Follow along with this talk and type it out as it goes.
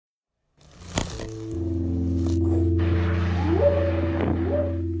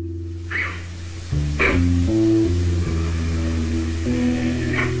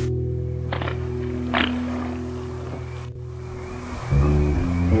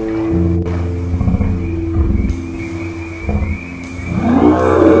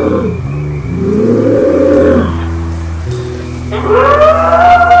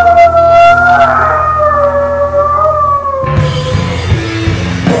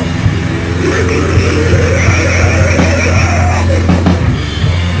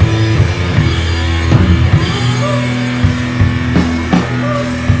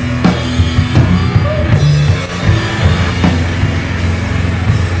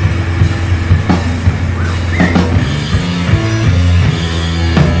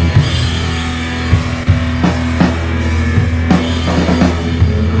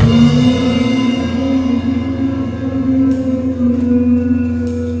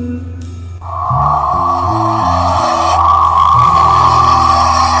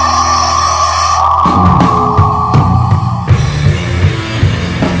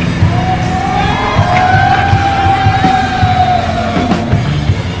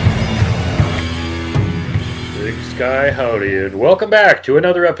Sky Howdy, and welcome back to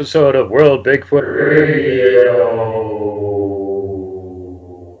another episode of World Bigfoot Radio.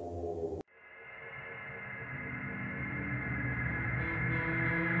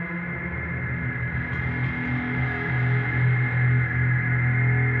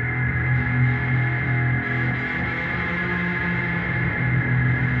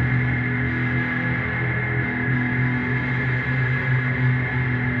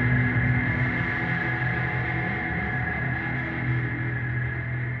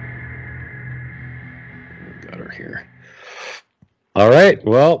 Here. All right.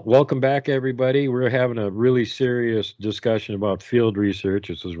 Well, welcome back, everybody. We're having a really serious discussion about field research.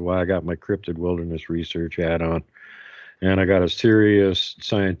 This is why I got my cryptid wilderness research hat on. And I got a serious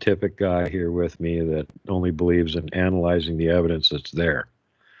scientific guy here with me that only believes in analyzing the evidence that's there.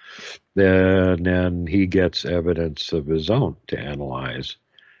 Then he gets evidence of his own to analyze.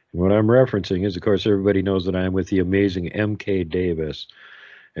 And what I'm referencing is, of course, everybody knows that I'm with the amazing M.K. Davis.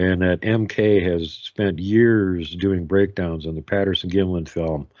 And that MK has spent years doing breakdowns on the Patterson-Gimlin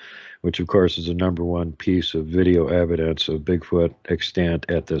film, which of course is the #1 piece of video evidence of Bigfoot extant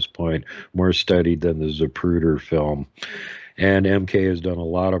at this point, more studied than the Zapruder film. And MK has done a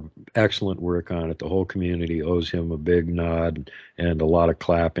lot of excellent work on it. The whole community owes him a big nod and a lot of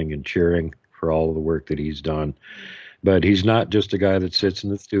clapping and cheering for all of the work that he's done. But he's not just a guy that sits in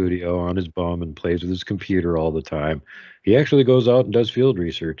the studio on his bum and plays with his computer all the time. He actually goes out and does field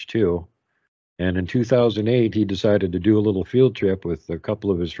research too. And in 2008, he decided to do a little field trip with a couple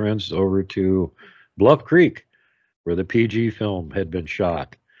of his friends over to Bluff Creek, where the PG film had been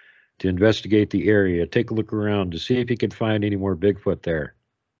shot, to investigate the area, take a look around to see if he could find any more Bigfoot there.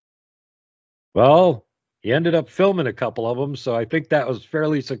 Well, he ended up filming a couple of them, so I think that was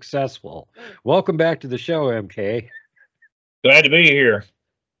fairly successful. Welcome back to the show, MK. Glad to be here.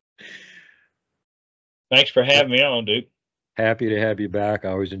 Thanks for having me on, Duke. Happy to have you back. I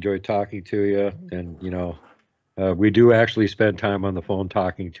always enjoy talking to you. And, you know, we do actually spend time on the phone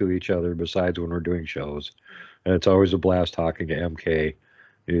talking to each other besides when we're doing shows. And it's always a blast talking to MK.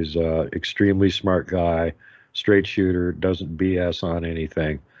 He's an extremely smart guy, straight shooter, doesn't BS on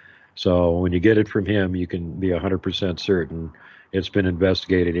anything. So when you get it from him, you can be 100% certain it's been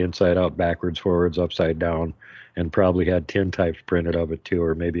investigated inside out, backwards, forwards, upside down, and probably had tin types printed of it too,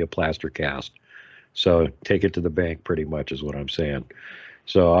 or maybe a plaster cast. So take it to the bank, pretty much is what I'm saying.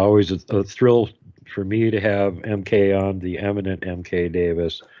 So always a thrill for me to have MK on, the eminent MK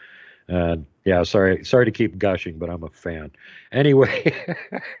Davis. Yeah, sorry to keep gushing, but I'm a fan. Anyway,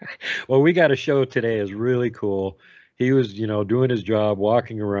 well, we got a show today is really cool. He was, you know, doing his job,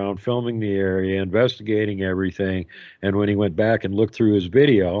 walking around, filming the area, investigating everything. And when he went back and looked through his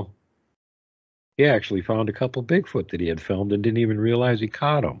video, he actually found a couple Bigfoot that he had filmed and didn't even realize he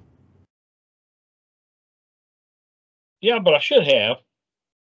caught them. Yeah, but I should have.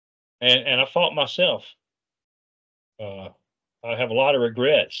 And I fought myself. I have a lot of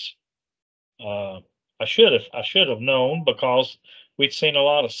regrets. I should have known, because we'd seen a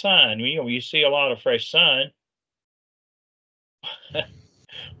lot of sign. You know, you see a lot of fresh sign.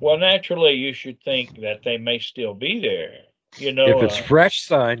 Well, naturally, you should think that they may still be there. You know, if it's fresh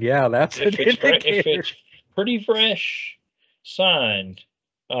sign, yeah, that's if it's pretty fresh sign.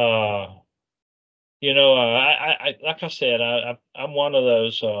 You know, I like I said, I'm one of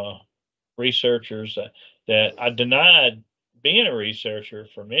those researchers that I denied being a researcher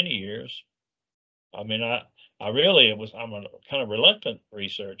for many years. I mean, I'm a kind of reluctant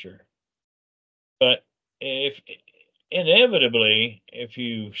researcher, but if inevitably, if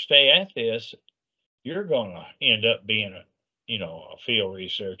you stay at this, you're going to end up being a field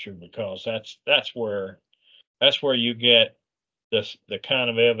researcher, because that's where you get the kind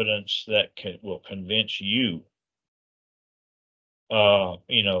of evidence that will convince you.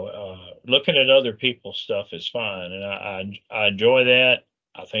 Looking at other people's stuff is fine, and I enjoy that.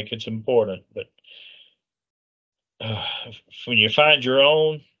 I think it's important, but when you find your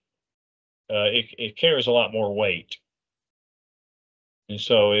own, it carries a lot more weight. And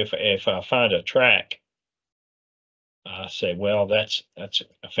so if I find a track, I say, well, that's a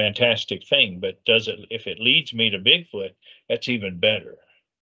fantastic thing, but if it leads me to Bigfoot, that's even better.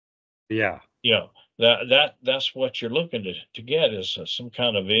 Yeah. You know, that's what you're looking to get, is some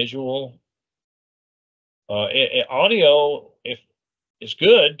kind of visual. Audio is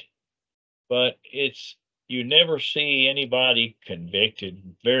good, but you never see anybody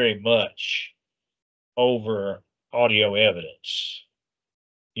convicted very much over audio evidence.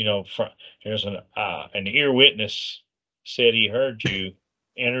 You know, there's an ear witness said he heard you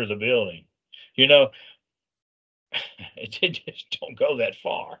enter the building. You know, it just don't go that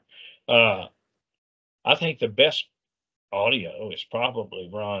far. I think the best audio is probably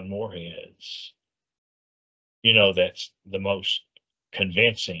Ron Moorhead's. That's the most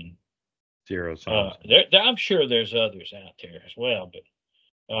convincing. Zero sounds. I'm sure there's others out there as well, but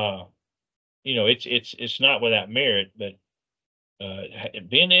it's not without merit. But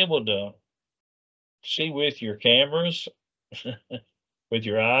being able to see with your cameras, with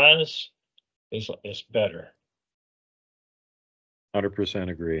your eyes, is better. 100%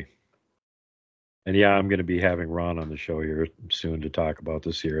 agree. And yeah, I'm going to be having Ron on the show here soon to talk about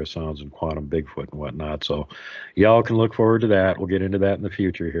the Sierra Sounds and quantum Bigfoot and whatnot. So y'all can look forward to that. We'll get into that in the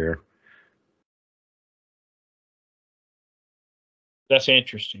future here. That's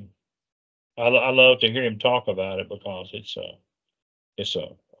interesting. I love to hear him talk about it because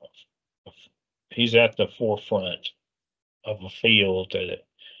he's at the forefront of a field that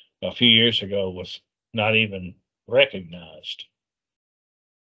a few years ago was not even recognized,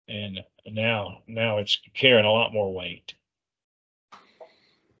 and now it's carrying a lot more weight.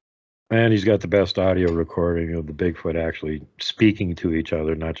 And he's got the best audio recording of the Bigfoot actually speaking to each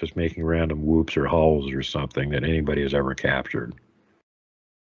other, not just making random whoops or howls or something that anybody has ever captured.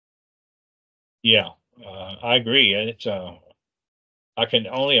 Yeah, I agree. And it's I can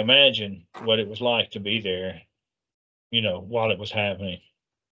only imagine what it was like to be there, while it was happening.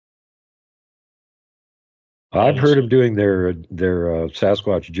 I've heard them doing their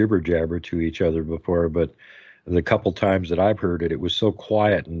Sasquatch jibber jabber to each other before, but the couple times that I've heard it, it was so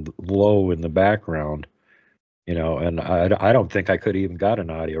quiet and low in the background, and I don't think I could even got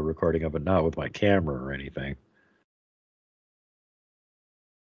an audio recording of it now with my camera or anything.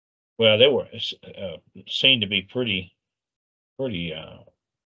 Well, they were seemed to be pretty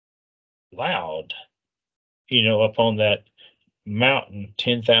loud, up on that mountain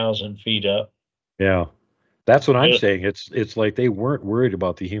 10,000 feet up. Yeah, that's what I'm saying. It's like they weren't worried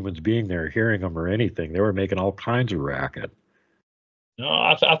about the humans being there, hearing them or anything. They were making all kinds of racket. No,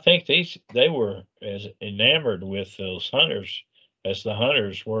 I think they were as enamored with those hunters as the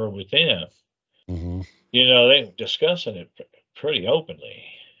hunters were with them. Mm-hmm. They were discussing it pretty openly.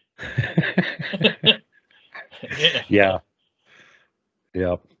 Yeah.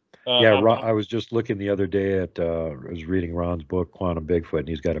 Yeah. I was just looking the other day at, I was reading Ron's book, Quantum Bigfoot, and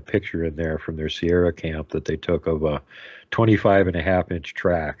he's got a picture in there from their Sierra camp that they took of a 25.5-inch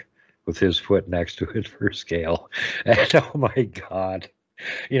track with his foot next to it for scale. And oh my God,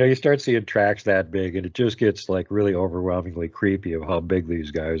 you start seeing tracks that big and it just gets like really overwhelmingly creepy of how big these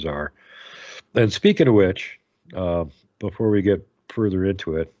guys are. And speaking of which, before we get further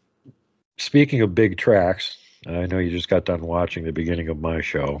into it, speaking of big tracks, I know you just got done watching the beginning of my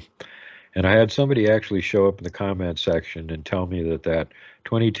show, and I had somebody actually show up in the comment section and tell me that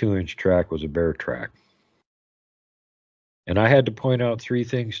 22-inch track was a bear track. And I had to point out three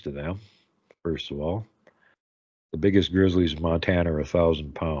things to them. First of all, the biggest grizzlies in Montana are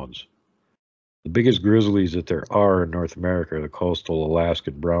 1,000 pounds. The biggest grizzlies that there are in North America are the coastal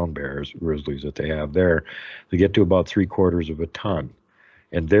Alaskan brown bears, grizzlies that they have there. They get to about 3/4 of a ton.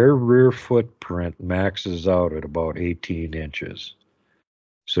 And their rear footprint maxes out at about 18 inches.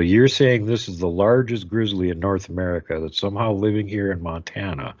 So you're saying this is the largest grizzly in North America that's somehow living here in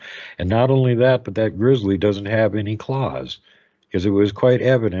Montana. And not only that, but that grizzly doesn't have any claws, because it was quite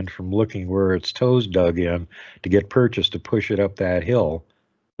evident from looking where its toes dug in to get purchased to push it up that hill.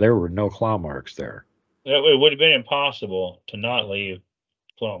 There were no claw marks there. It would have been impossible to not leave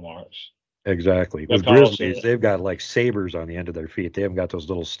claw marks. Exactly. With grizzlies, they've got like sabers on the end of their feet. They haven't got those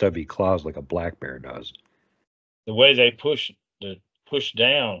little stubby claws like a black bear does. The way they push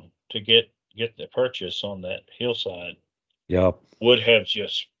down to get the purchase on that hillside. Yep. Would have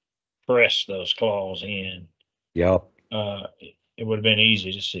just pressed those claws in. Yep. It would have been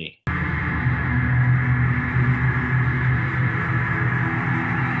easy to see.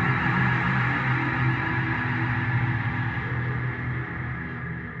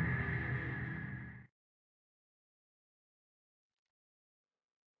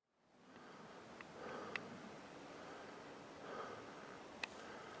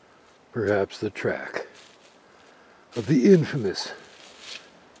 Perhaps the track of the infamous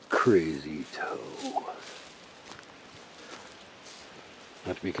Crazy Toe.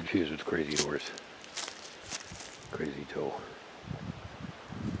 Not to be confused with Crazy Horse. Crazy Toe.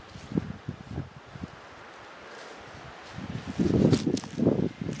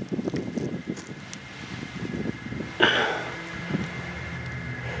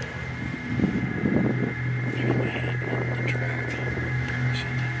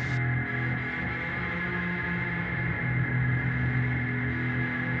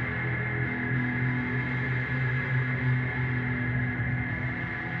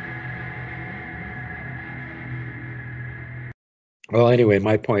 Well, anyway,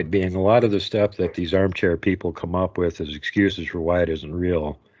 my point being, a lot of the stuff that these armchair people come up with as excuses for why it isn't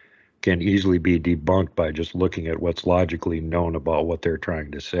real can easily be debunked by just looking at what's logically known about what they're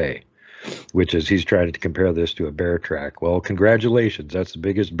trying to say, which is he's trying to compare this to a bear track. Well, congratulations. That's the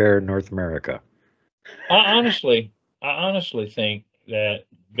biggest bear in North America. I honestly, I honestly think that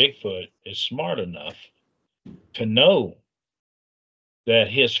Bigfoot is smart enough to know that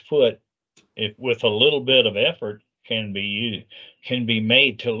his foot, if with a little bit of effort, can be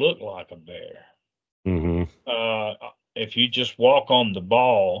made to look like a bear. Mm-hmm. If you just walk on the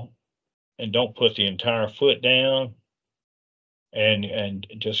ball and don't put the entire foot down and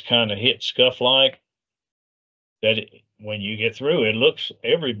just kind of hit scuff like that, when you get through, it looks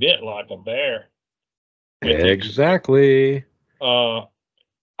every bit like a bear. Exactly.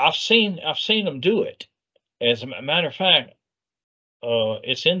 I've seen them do it. As a matter of fact,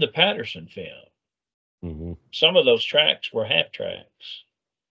 it's in the Patterson film. Mm-hmm. Some of those tracks were half tracks.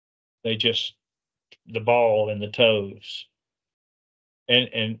 They just the ball and the toes.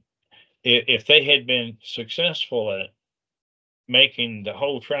 And if they had been successful at making the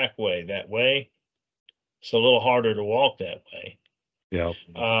whole trackway that way, it's a little harder to walk that way. Yeah.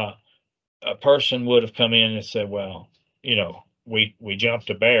 A person would have come in and said, "Well, you know, we jumped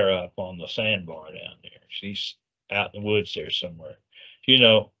a bear up on the sandbar down there. She's out in the woods there somewhere." You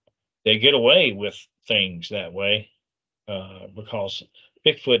know, they get away with things that way because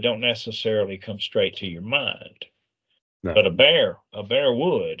Bigfoot don't necessarily come straight to your mind, No. but a bear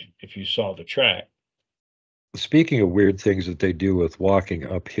would if you saw the track. Speaking of weird things that they do with walking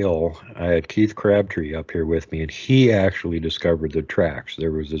uphill, I had Keith Crabtree up here with me, and he actually discovered the tracks.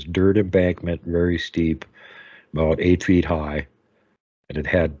 There was this dirt embankment, very steep, about 8 feet high, and it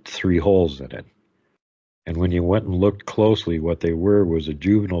had 3 holes in it. And when you went and looked closely, what they were was a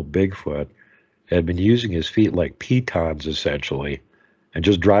juvenile Bigfoot had been using his feet like pitons, essentially, and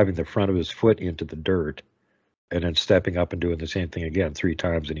just driving the front of his foot into the dirt and then stepping up and doing the same thing again 3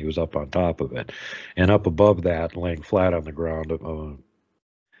 times, and he was up on top of it. And up above that, laying flat on the ground, a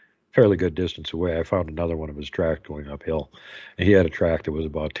fairly good distance away, I found another one of his tracks going uphill. And he had a track that was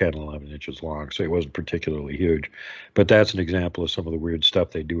about 10, 11 inches long, so it wasn't particularly huge. But that's an example of some of the weird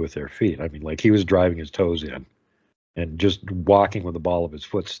stuff they do with their feet. I mean, like he was driving his toes in and just walking with the ball of his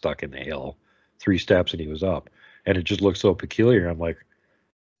foot stuck in the hill, 3 steps and he was up. And it just looked so peculiar. I'm like,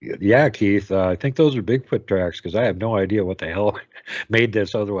 yeah, Keith, I think those are Bigfoot tracks because I have no idea what the hell made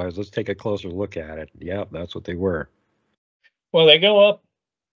this otherwise. Let's take a closer look at it. Yeah, that's what they were. Well, they go up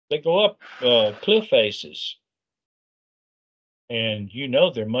cliff faces, and you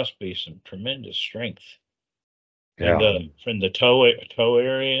know there must be some tremendous strength in Yeah. the toe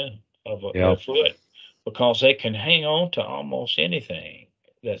area of Yeah. a foot, because they can hang on to almost anything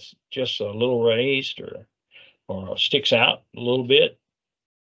that's just a little raised or sticks out a little bit,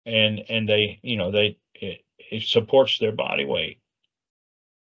 and they it supports their body weight,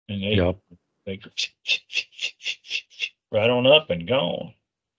 and Yep. they right on up and gone.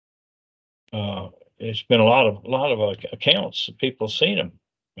 It's been a lot of accounts of people seen them.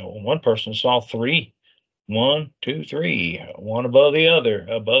 You know, one person saw 3, 1, 2, 3, one above the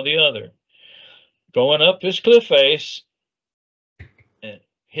other, going up this cliff face, and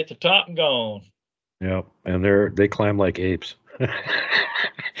hit the top and gone. Yep. And they climb like apes.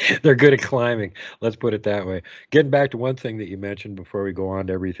 They're good at climbing. Let's put it that way. Getting back to one thing that you mentioned before we go on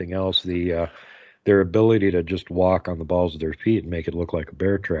to everything else, their ability to just walk on the balls of their feet and make it look like a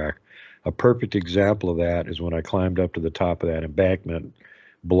bear track. A perfect example of that is when I climbed up to the top of that embankment,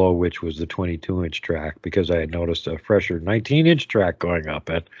 below which was the 22-inch track, because I had noticed a fresher 19-inch track going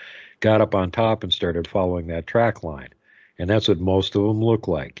up it, got up on top and started following that track line. And that's what most of them look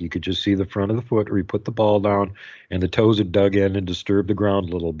like. You could just see the front of the foot where you put the ball down, and the toes had dug in and disturbed the ground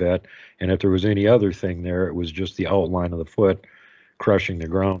a little bit. And if there was any other thing there, it was just the outline of the foot crushing the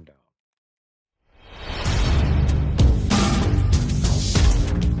ground down.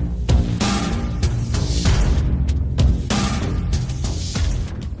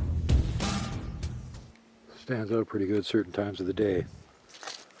 Stands out pretty good certain times of the day.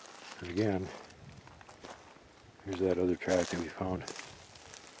 And again, here's that other track that we found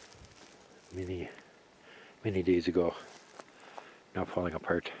many days ago. Now falling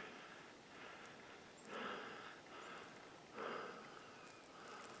apart.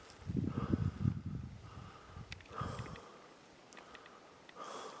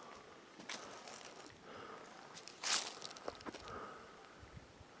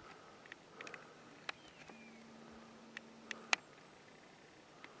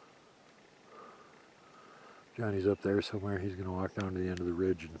 Johnny's up there somewhere. He's going to walk down to the end of the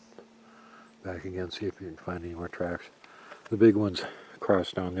ridge and back again, see if he can find any more tracks. The big ones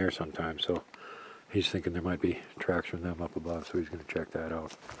cross down there sometimes, so he's thinking there might be tracks from them up above, so he's going to check that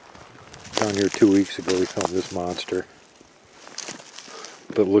out. Down here 2 weeks ago we found this monster.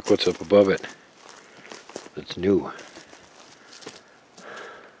 But look what's up above it. It's new.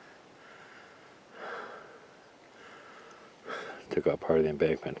 Took out part of the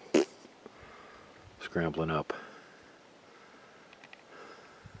embankment. Scrambling up.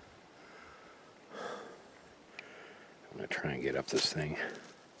 I'm going to try and get up this thing.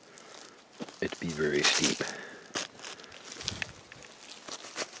 It'd be very steep.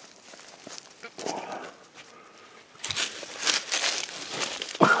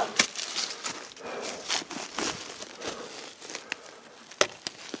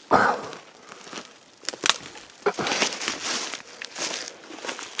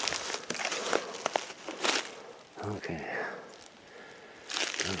 Okay.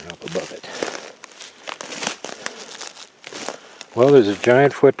 Up above it. Well, there's a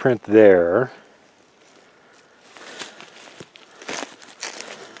giant footprint there.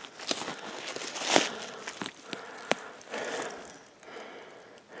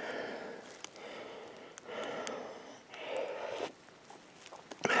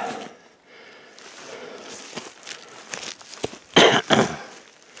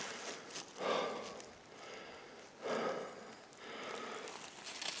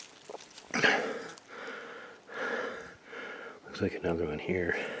 Looks like another one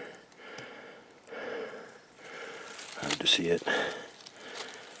here. Hard to see it.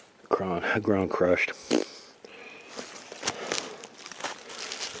 Ground crushed.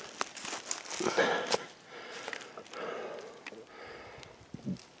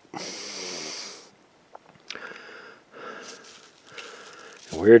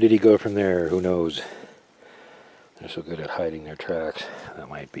 Where did he go from there? Who knows? They're so good at hiding their tracks. That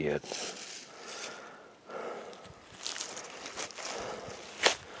might be it.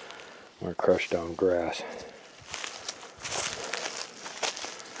 More crushed down grass.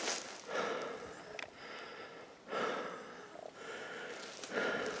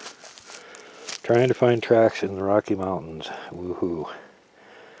 Trying to find tracks in the Rocky Mountains. Woohoo.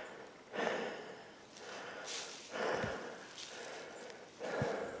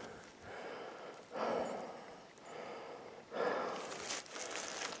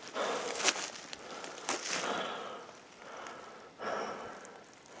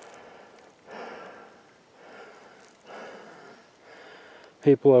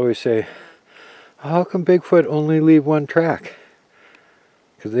 People always say, how come Bigfoot only leave one track?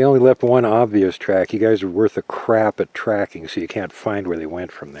 Because they only left one obvious track. You guys are worth a crap at tracking, so you can't find where they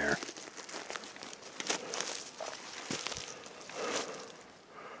went from there.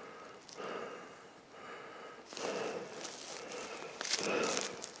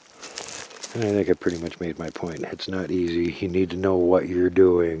 And I think I pretty much made my point. It's not easy. You need to know what you're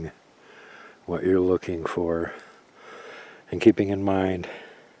doing, what you're looking for. And keeping in mind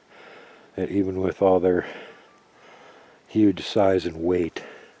that even with all their huge size and weight,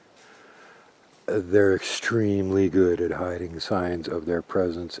 they're extremely good at hiding signs of their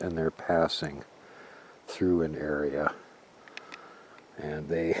presence and their passing through an area. And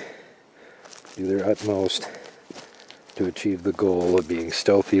they do their utmost to achieve the goal of being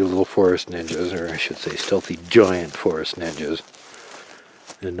stealthy little forest ninjas, or I should say stealthy giant forest ninjas,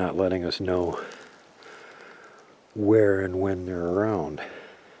 and not letting us know where and when they're around.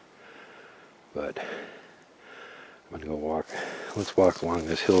 But I'm gonna go walk. Let's walk along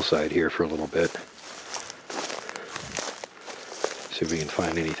this hillside here for a little bit. See if we can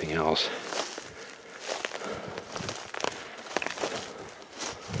find anything else.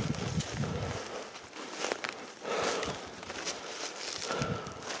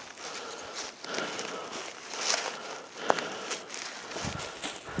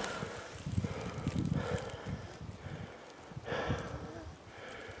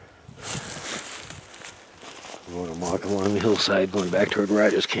 I'm walking along the hillside, going back toward where I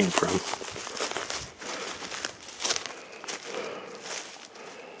just came from.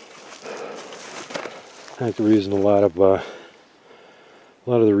 I think the reason a lot of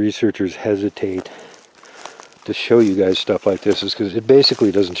the researchers hesitate to show you guys stuff like this is because it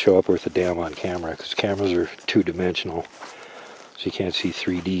basically doesn't show up worth a damn on camera, because cameras are two-dimensional, so you can't see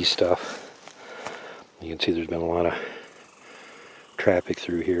 3D stuff. You can see there's been a lot of traffic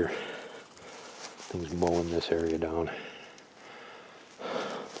through here. Things mowing this area down.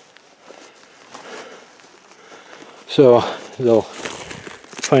 So they'll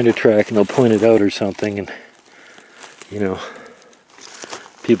find a track and they'll point it out or something, and you know,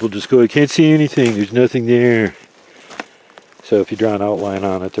 people just go, I can't see anything, there's nothing there. So if you draw an outline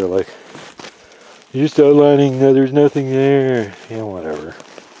on it, they're like, You're just outlining that there's nothing there. Yeah, whatever.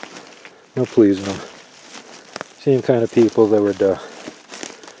 No pleasing them. Same kind of people that would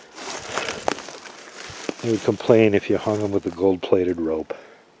they would complain if you hung them with a gold-plated rope.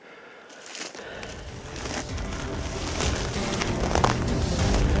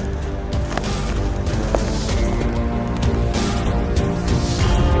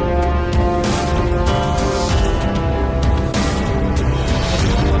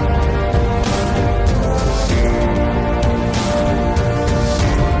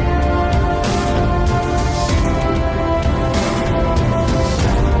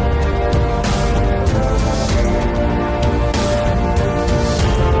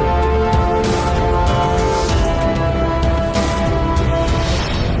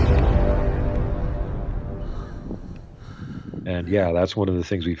 And yeah, that's one of the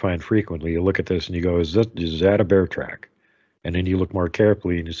things we find frequently. You look at this and you go, is that a bear track? And then you look more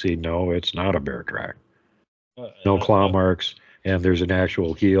carefully and you see, no, it's not a bear track. No claw marks, and there's an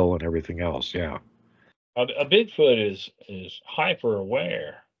actual heel and everything else. Yeah. A Bigfoot is hyper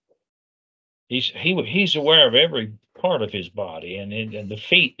aware. He's aware of every part of his body and the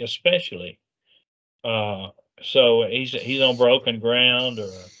feet especially. So he's on broken ground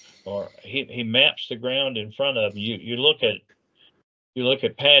or he maps the ground in front of him. You look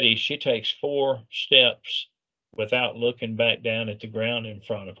at Patty. She takes 4 steps without looking back down at the ground in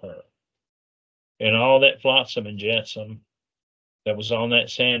front of her, and all that flotsam and jetsam that was on that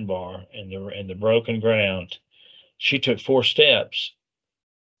sandbar and the broken ground. She took 4 steps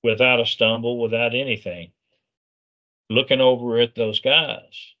without a stumble, without anything, looking over at those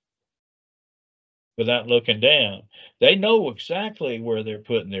guys without looking down. They know exactly where they're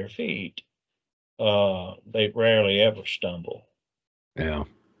putting their feet. They rarely ever stumble. Yeah.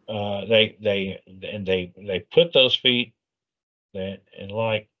 They put those feet that and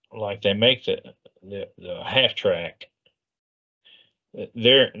like they make the half track.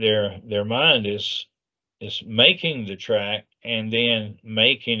 Their mind is making the track and then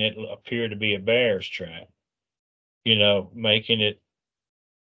making it appear to be a bear's track. You know, making it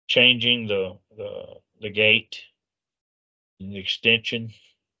changing the gait and the extension.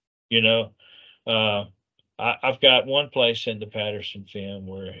 You know, I've got one place in the Patterson film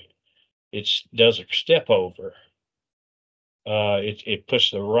where it does a step over. It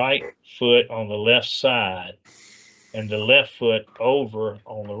puts the right foot on the left side and the left foot over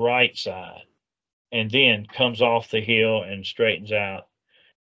on the right side, and then comes off the hill and straightens out,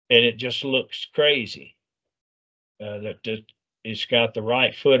 and it just looks crazy. It's got the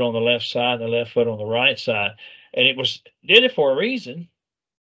right foot on the left side and the left foot on the right side, and did it for a reason.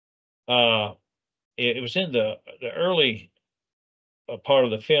 It was in the early part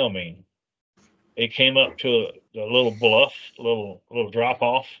of the filming. It came up to the little bluff, little drop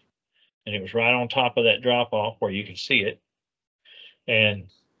off, and it was right on top of that drop off where you can see it, and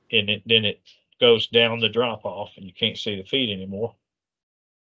then it goes down the drop off, and you can't see the feet anymore.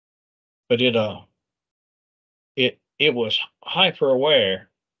 But it was hyper aware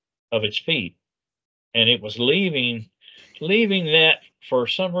of its feet, and it was leaving that for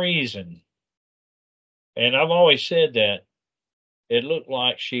some reason. And I've always said that it looked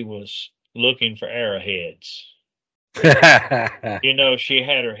like she was looking for arrowheads. You know, she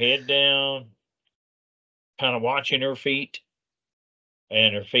had her head down, kind of watching her feet,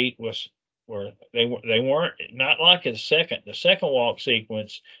 and her feet were they weren't not like the second walk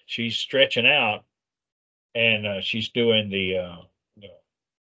sequence. She's stretching out, and she's doing the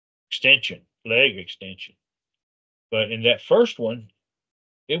extension, leg extension. But in that first one,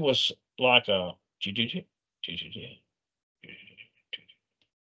 it was like a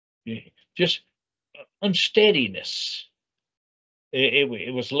just unsteadiness.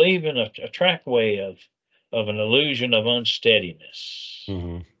 It was leaving a trackway of an illusion of unsteadiness.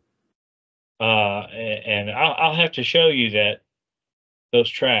 Mm-hmm. And I'll have to show you that those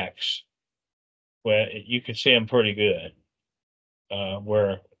tracks where you can see them pretty good,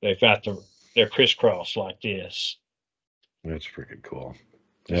 where they've got they're crisscross like this. That's freaking cool.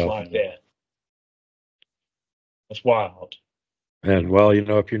 Just like that. That's wild. And well, you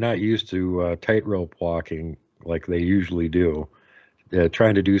know, if you're not used to tightrope walking like they usually do,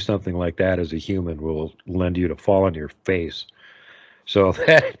 trying to do something like that as a human will lend you to fall on your face. So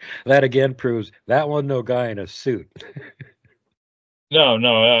that again proves that wasn't no guy in a suit. No,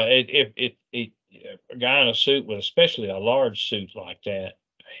 a guy in a suit with especially a large suit like that,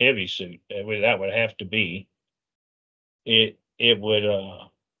 a heavy suit, that would have to be. It would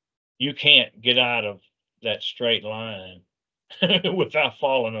you can't get out of that straight line without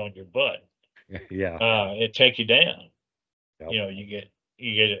falling on your butt. Yeah. It take you down. Yep. You know, you get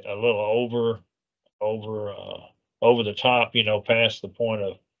a little over over over the top, you know, past the point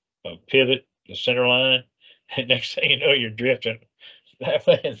of pivot, the center line, and next thing you know, you're drifting that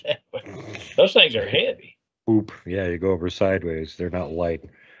way and that way. Those things are heavy. Oop. Yeah, you go over sideways. They're not light.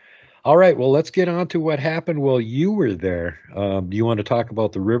 All right. Well, let's get on to what happened while you were there. Do you want to talk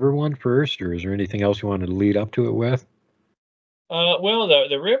about the river one first, or is there anything else you wanted to lead up to it with? Well,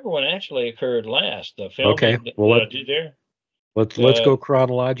 the river one actually occurred last. The Okay. filming Well, that I did there. let's go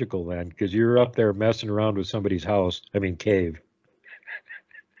chronological then, because you're up there messing around with somebody's house. I mean, cave.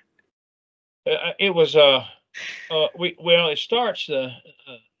 It was it starts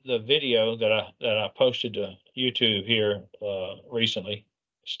the video that I posted to YouTube here recently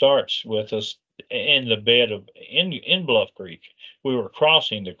starts with us in the bed of in Bluff Creek. We were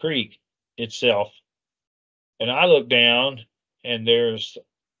crossing the creek itself, and I look down, and there's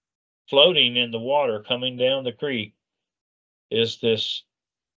floating in the water coming down the creek is this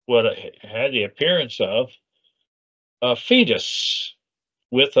what had the appearance of a fetus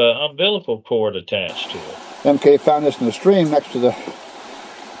with an umbilical cord attached to it. MK found this in the stream next to the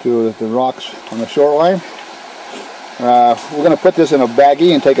rocks on the shoreline. We're going to put this in a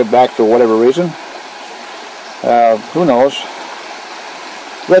baggie and take it back for whatever reason. Who knows?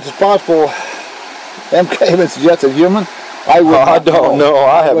 But it's possible MK even suggested human. I don't know.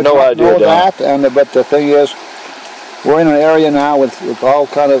 I have no idea that. And but the thing is, we're in an area now with all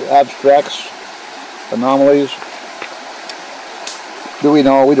kind of abstracts, anomalies. Do we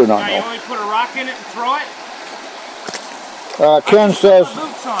know? We do not know. You always put a rock in it and throw it? Ken says.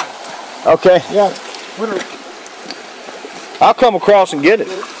 Boots on. Okay. Yeah. I'll come across and get it.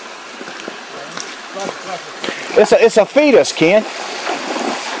 It's a fetus, Ken. Bring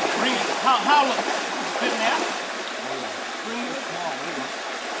it. How look? Fit now? Bring it.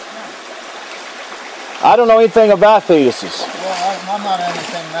 I don't know anything about fetuses. Well, I'm not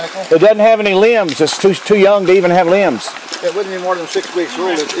anything medical. It doesn't have any limbs. It's too young to even have limbs. It wouldn't be more than 6 weeks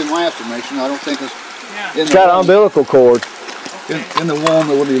old in my estimation. I don't think it's. Yeah. It's got an umbilical cord. In the womb,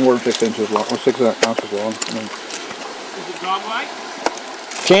 it wouldn't be more than 6 inches long, or 6 ounces long. Is it dog-like?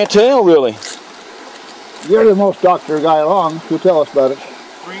 Can't tell, really. You're the most doctor guy along. You tell us about it.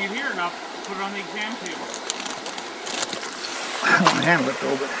 Bring it here and I'll put it on the exam table. I don't handle it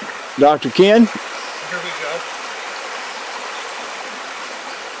though, but. Dr. Ken? Here we go.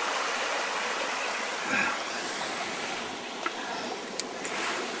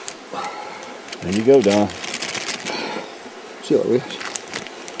 There you go, Don. Seal it, will you?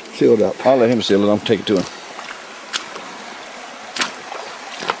 Seal it up. I'll let him seal it. I'll take it to him.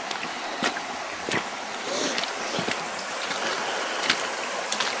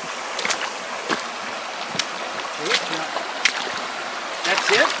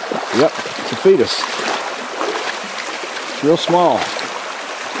 That's it? Yep, it's a fetus. It's real small.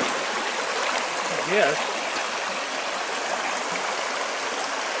 Yes.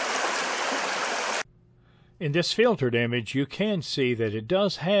 In this filtered image, you can see that it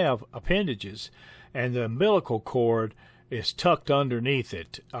does have appendages, and the umbilical cord is tucked underneath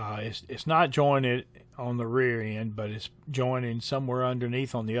it. It's not jointed on the rear end, but it's joining somewhere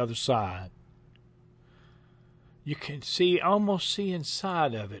underneath on the other side. You can almost see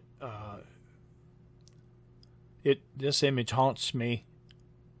inside of it. This image haunts me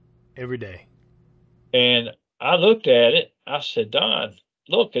every day. And I looked at it. I said, Don,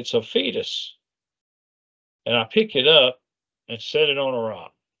 look, it's a fetus. And I picked it up and set it on a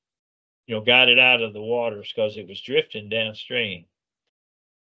rock. You know, got it out of the waters because it was drifting downstream.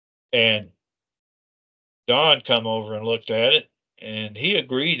 And Don come over and looked at it, and he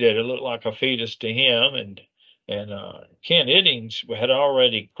agreed that it looked like a fetus to him. And Ken Iddings had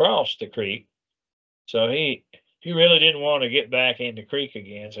already crossed the creek, so he really didn't want to get back in the creek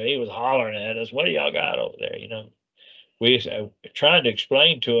again. So he was hollering at us, "What do y'all got over there?" You know, we trying to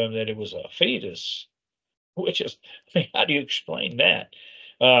explain to him that it was a fetus. Which is, I mean, how do you explain that?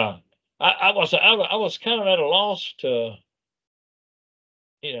 I was kind of at a loss to,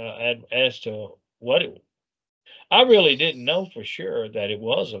 you know, as to what it. I really didn't know for sure that it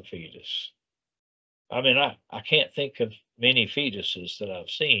was a fetus. I mean, I can't think of many fetuses that I've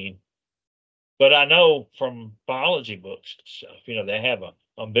seen, but I know from biology books and stuff, you know, they have an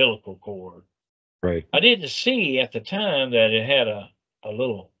umbilical cord. Right. I didn't see at the time that it had a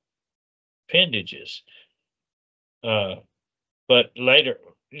little appendages. But later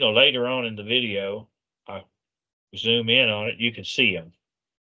on in the video, I zoom in on it, you can see them.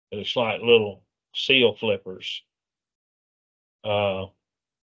 It looks like little seal flippers. And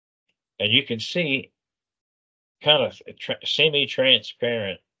you can see kind of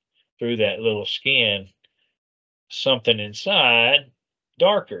semi-transparent through that little skin, something inside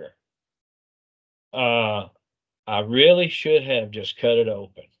darker. I really should have just cut it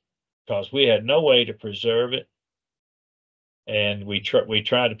open because we had no way to preserve it. And we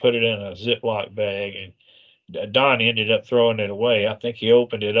tried to put it in a Ziploc bag, and Don ended up throwing it away. I think he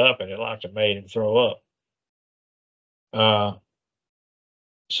opened it up and it like it made him throw up.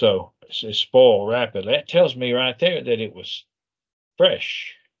 So it spoiled rapidly. That tells me right there that it was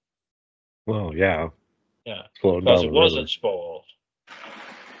fresh. Well, yeah. Yeah, Flowing because down it the wasn't river. spoiled.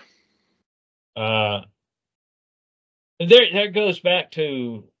 There goes back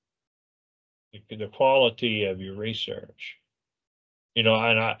to the quality of your research. You know,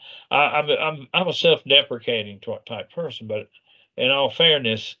 and I'm a self-deprecating type person, but in all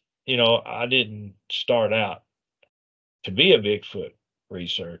fairness, you know, I didn't start out to be a Bigfoot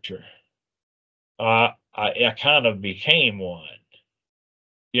researcher. I kind of became one,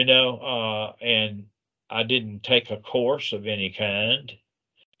 you know, and I didn't take a course of any kind.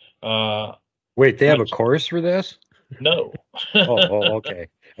 Wait, they have a But course for this? no. Oh, okay.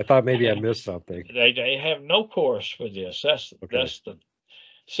 I thought maybe I missed something. They have no course for this. Okay. That's the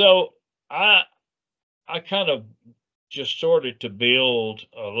so I kind of just started to build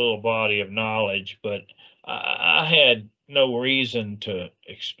a little body of knowledge, but I had no reason to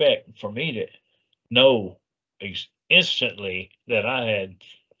expect for me to know instantly that I had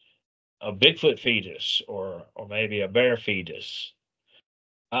a Bigfoot fetus or maybe a bear fetus.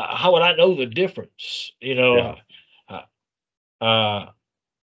 How would I know the difference? You know, Yeah.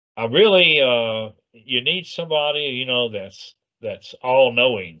 I really you need somebody, you know, that's all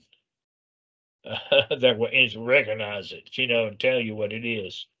knowing. That will recognize it, you know, and tell you what it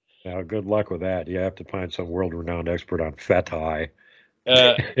is. Now, good luck with that. You have to find some world-renowned expert on feti.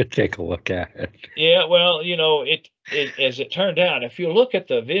 Uh, Take a look at it. yeah, well, you know, it as it turned out, if you look at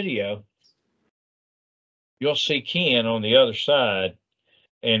the video, you'll see Ken on the other side,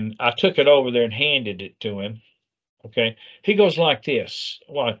 and I took it over there and handed it to him. Okay, he goes like this.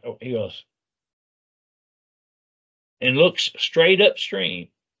 He goes and looks straight upstream.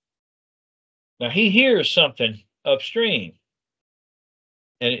 Now he hears something upstream,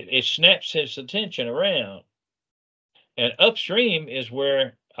 and it snaps his attention around. And upstream is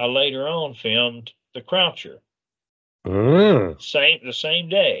where I later on filmed the Croucher. Ah, The same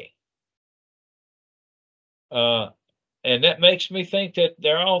day. And that makes me think that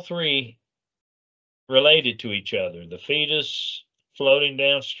they're all three related to each other. The fetus floating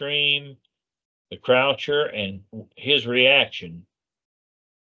downstream, the Croucher, and his reaction,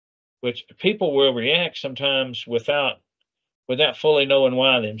 which people will react sometimes without fully knowing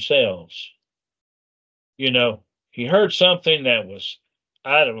why themselves. You know, he heard something that was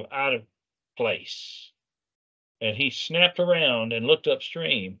out of place, and he snapped around and looked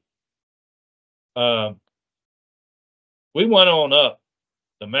upstream. We went on up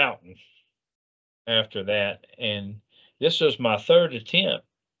the mountain after that, and this was my third attempt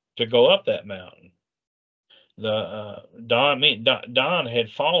to go up that mountain. Don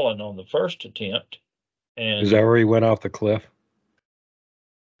had fallen on the first attempt, and is that where he went off the cliff?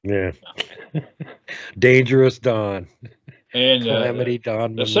 Yeah. Dangerous Don. and Calamity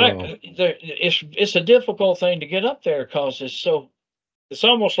Don the Monroe. it's a difficult thing to get up there because it's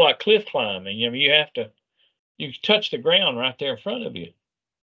almost like cliff climbing. You know, you touch the ground right there in front of you,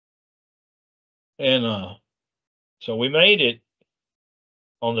 and so we made it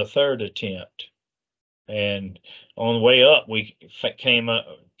on the third attempt. And on the way up, we came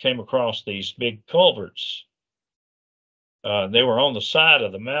across these big culverts. They were on the side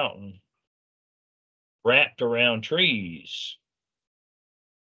of the mountain, wrapped around trees.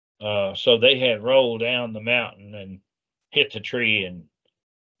 So they had rolled down the mountain and hit the tree and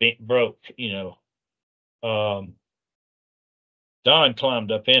broke. You know, Don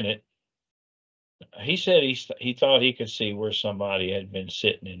climbed up in it. He said he thought he could see where somebody had been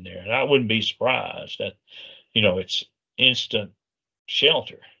sitting in there, and I wouldn't be surprised. That, you know, it's instant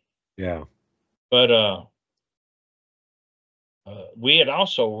shelter. Yeah. But we had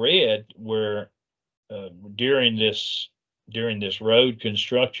also read where during this road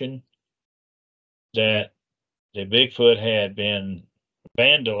construction that the Bigfoot had been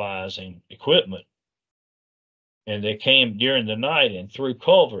vandalizing equipment, and they came during the night and threw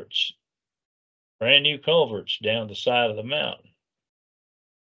culverts, brand new culverts, down the side of the mountain.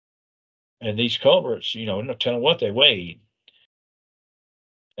 And these culverts, you know, no telling what they weighed.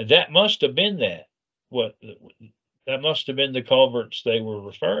 And that must have been that must have been the culverts they were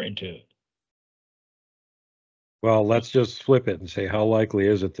referring to. Well, let's just flip it and say, how likely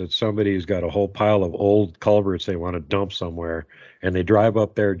is it that somebody's got a whole pile of old culverts they want to dump somewhere, and they drive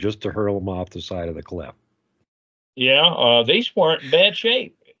up there just to hurl them off the side of the cliff? Yeah, these weren't in bad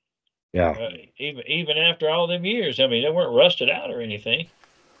shape. Yeah. Even after all them years. I mean, they weren't rusted out or anything.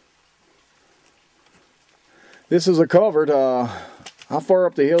 This is a culvert. How far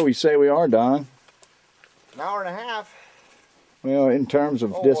up the hill we say we are, Don? An hour and a half. Well, in terms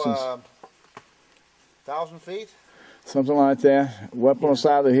of distance. 1,000 feet. Something like that. Up on the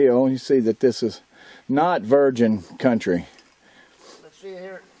side of the hill, you see that this is not virgin country. Let's see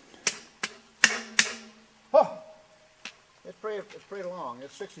here. Oh, it's pretty long.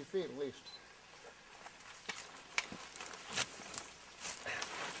 It's 60 feet at least.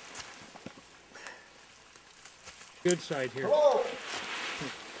 Good side here. Hello.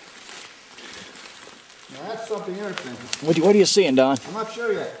 Now that's something interesting. What are you seeing, Don? I'm not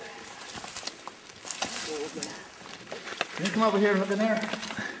sure yet. Can you come over here and look in there?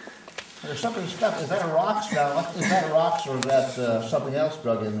 There's something stuck. Is that a rocks now? Is that a rocks or is that something else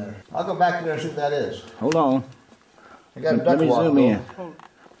drug in there? I'll go back there and see what that is. Hold on. I got a duck Let me walk, zoom though. in.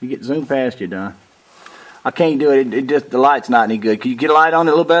 You get zoom past you, Don. I can't do it. It just the light's not any good. Can you get a light on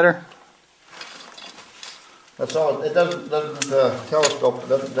it a little better? That's all. It doesn't telescope.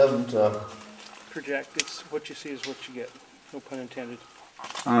 It doesn't. Project. It's what you see is what you get. No pun intended.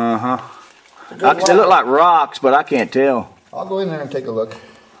 They look like rocks, but I can't tell. I'll go in there and take a look.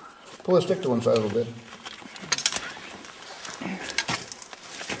 Pull the stick to one side a little bit.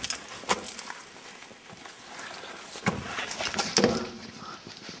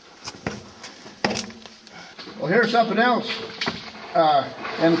 Well, here's something else,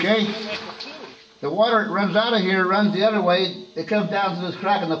 MK. The water runs out of here, runs the other way. It comes down to this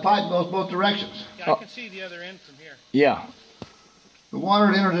crack, and the pipe goes both directions. Yeah, I can see the other end from here. Yeah. The water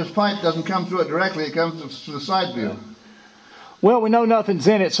that enters this pipe doesn't come through it directly. It comes through the side view. Well, we know nothing's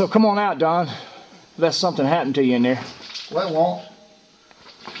in it, so come on out, Don. Unless something happened to you in there. Well, it won't.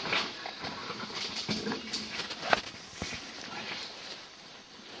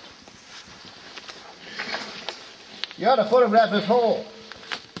 You ought to photograph this hole.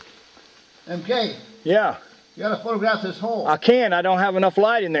 MK, Yeah, you ought to photograph this hole. I can. I don't have enough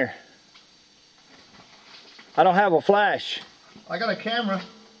light in there. I don't have a flash. I got a camera.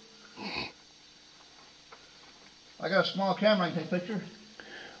 I got a small camera. I can take a picture.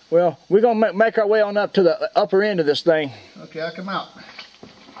 Well, we're going to make our way on up to the upper end of this thing. Okay, I'll come out.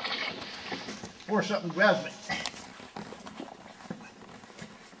 Before something grabs me.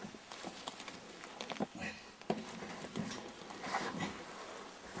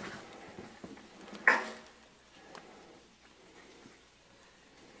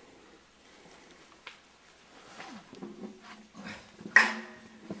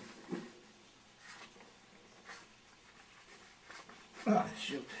 Ah,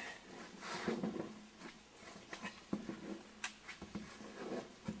 shoot.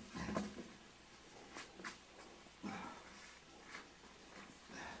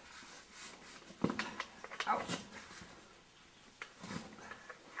 Ouch.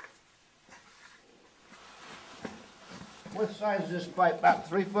 What size is this pipe? About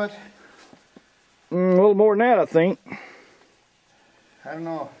 3 foot? A little more than that, I think. I don't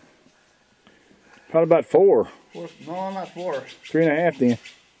know. Probably about 4. 4? No, not 4. 3.5 then.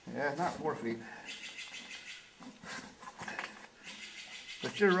 Yeah, not 4 feet.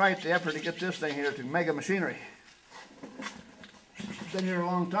 But you're right, the effort to get this thing here to mega machinery. It's been here a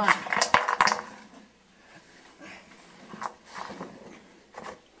long time.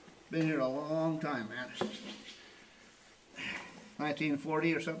 Been here a long time, man.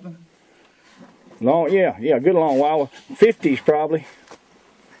 1940 or something? Long, yeah, good long while. 50s probably.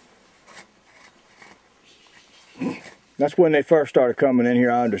 That's when they first started coming in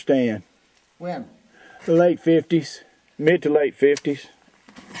here, I understand. When? The late 50s, mid to late 50s.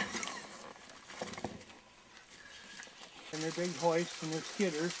 And they're big hoists and they're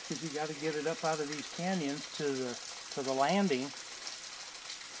skidders because you got to get it up out of these canyons to the landing.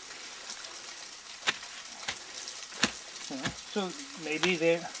 You know, so maybe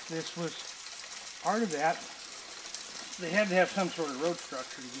this was part of that. They had to have some sort of road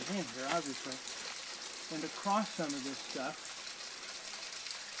structure to get in here, obviously. And to cross some of this stuff.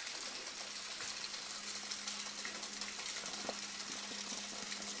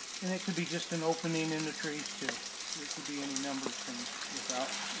 And it could be just an opening in the trees too. It could be any number of things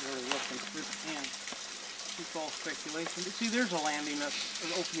without really looking through the hand. It's all speculation. But see, there's a landing up,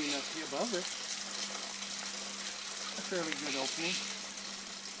 an opening up here above it. A fairly good opening.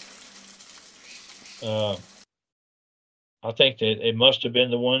 I think that it must have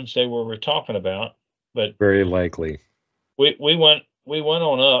been the ones they were talking about, but Very likely. we went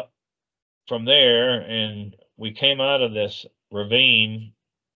on up from there, and we came out of this ravine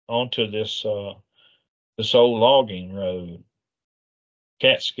onto this old logging road.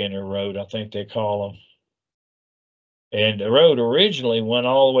 cat skinner road, I think they call them. And the road originally went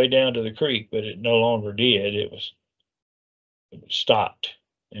all the way down to the creek, but it no longer did. It was stopped,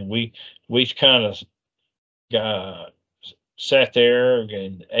 and we kind of sat there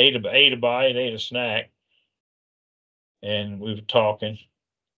and ate a bite, ate a snack, and we were talking,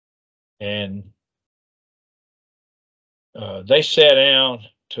 and they sat down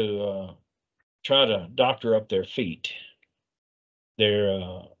to try to doctor up their feet.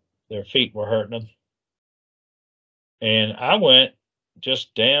 Their feet were hurting them, and I went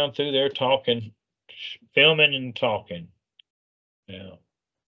just down through there talking, filming and talking. Now,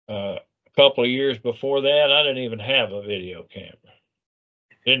 a couple of years before that, I didn't even have a video camera.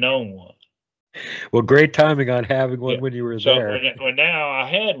 Didn't own one. Well, great timing on having one Yeah. when you were So there. when now I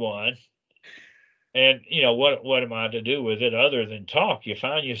had one, and you know what am I to do with it other than talk? You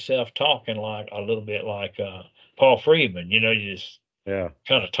find yourself talking like a little bit like Paul Freeman. You know, you just Yeah.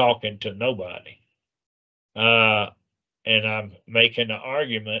 kind of talking to nobody. And I'm making an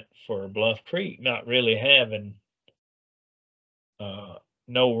argument for Bluff Creek not really having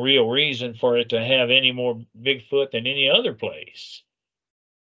no real reason for it to have any more Bigfoot than any other place.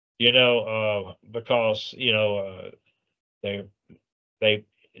 You know, because you know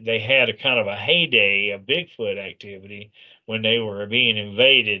they had a kind of a heyday of Bigfoot activity when they were being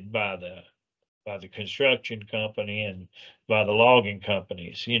invaded by the construction company and by the logging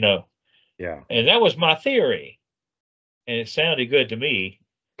companies. You know, Yeah. and that was my theory, and it sounded good to me.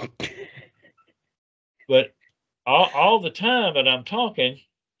 But all the time that I'm talking,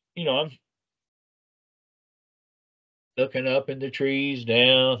 you know, I'm looking up in the trees,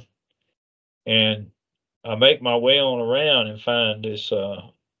 down, and I make my way on around and find this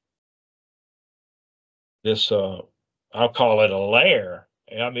I'll call it a lair.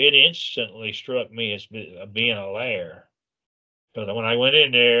 I mean, it instantly struck me as being a lair, because when I went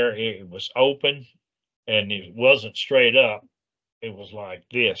in there, it was open and it wasn't straight up. It was like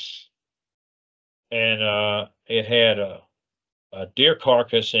this, and it had a deer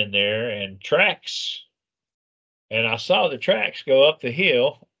carcass in there and tracks. And I saw the tracks go up the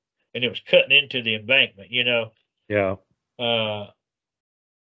hill, and it was cutting into the embankment, you know. Yeah.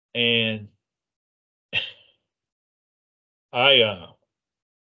 And I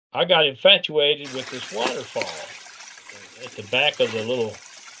got infatuated with this waterfall at the back of the little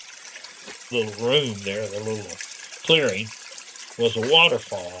room there, the little clearing was a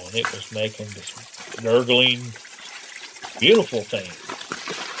waterfall, and it was making this gurgling, beautiful thing.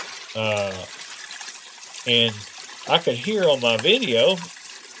 And I could hear on my video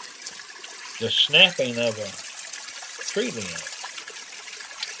the snapping of a tree limb.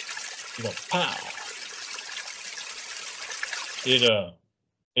 You know, pow.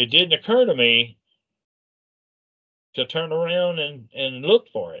 It didn't occur to me to turn around and look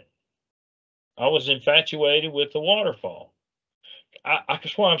for it. I was infatuated with the waterfall.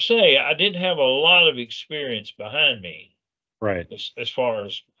 That's why I'm saying I didn't have a lot of experience behind me, Right. as far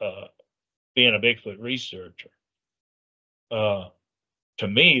as being a Bigfoot researcher. To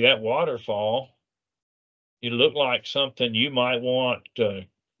me, that waterfall, it looked like something you might want to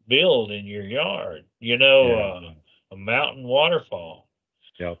build in your yard. You know, a mountain waterfall.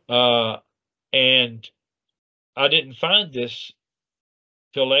 Yep. And I didn't find this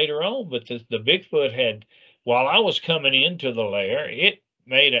till later on, but the Bigfoot had, while I was coming into the lair, it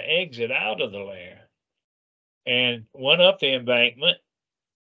made an exit out of the lair and went up the embankment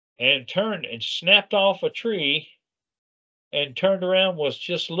and turned and snapped off a tree and turned around, was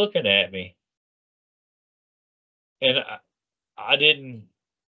just looking at me. And I didn't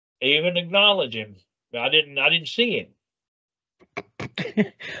even acknowledge him. I didn't see him.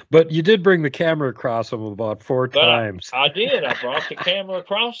 But you did bring the camera across him about 4 times. I did. I brought the camera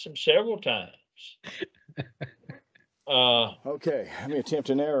across him several times. Okay, let me attempt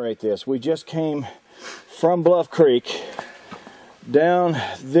to narrate this. We just came from Bluff Creek, down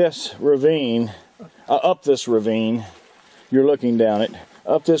this ravine, up this ravine. You're looking down it,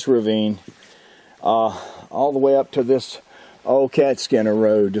 up this ravine, all the way up to this old cat skinner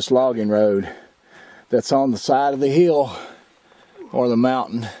road, this logging road that's on the side of the hill or the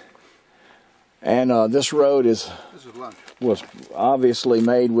mountain. And this road was obviously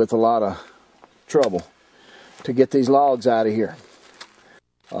made with a lot of trouble to get these logs out of here.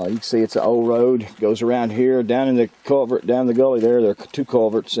 You can see it's an old road, goes around here, down in the culvert, down the gully there are 2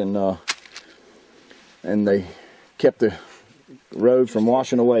 culverts, and they kept the road from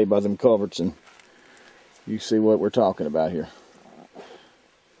washing away by them culverts, and you see what we're talking about here.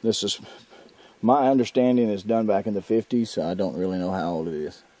 This is, my understanding, is done back in the 50s, so I don't really know how old it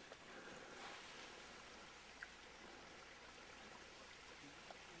is.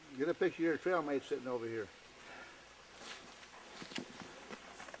 Get a picture of your trail mate sitting over here.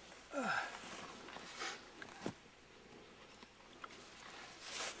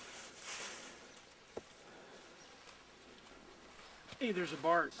 Hey, there's a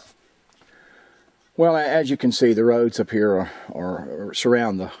Bart. Well, as you can see, the roads up here are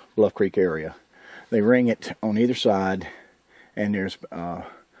surround the Bluff Creek area. They ring it on either side, and there's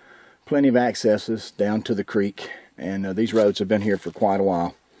plenty of accesses down to the creek, and these roads have been here for quite a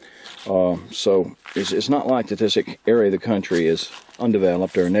while. So it's not like that this area of the country is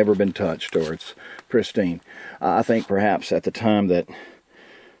undeveloped or never been touched or it's pristine. I think perhaps at the time that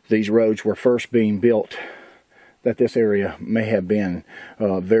these roads were first being built, that this area may have been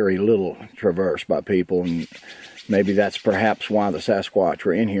very little traversed by people, and maybe that's perhaps why the Sasquatch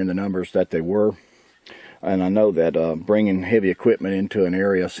were in here in the numbers that they were. And I know that bringing heavy equipment into an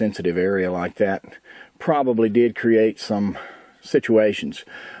area, sensitive area like that, probably did create some situations.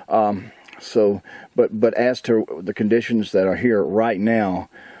 But as to the conditions that are here right now,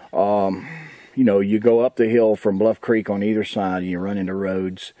 you know, you go up the hill from Bluff Creek on either side and you run into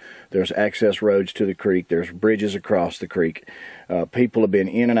roads. There's access roads to the creek. There's bridges across the creek. People have been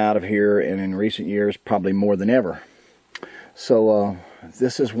in and out of here, and in recent years, probably more than ever. So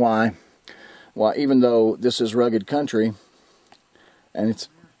this is why even though this is rugged country, and it's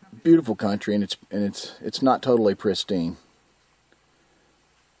beautiful country, and it's not totally pristine.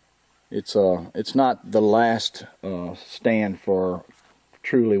 It's not the last stand for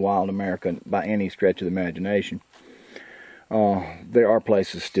truly wild America by any stretch of the imagination. There are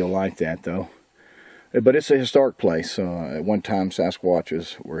places still like that, though. But it's a historic place. At one time,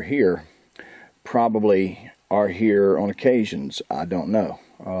 Sasquatches were here. Probably are here on occasions. I don't know.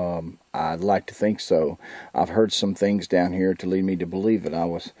 I'd like to think so. I've heard some things down here to lead me to believe that I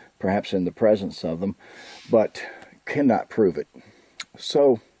was perhaps in the presence of them, but cannot prove it.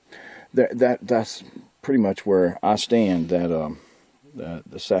 So that's pretty much where I stand. That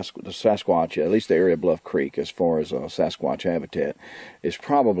the Sasquatch, at least the area of Bluff Creek, as far as Sasquatch habitat, is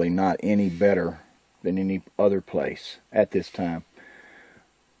probably not any better than any other place at this time.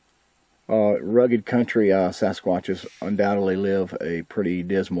 Rugged country, Sasquatches undoubtedly live a pretty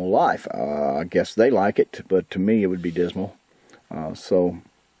dismal life. I guess they like it, but to me it would be dismal. So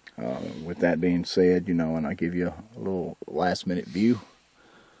with that being said, you know, and I give you a little last minute view.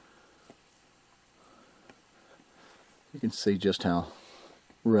 You can see just how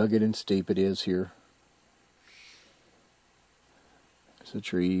rugged and steep it is here. There's the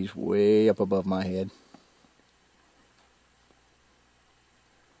trees way up above my head.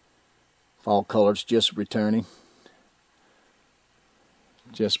 Fall colors just returning.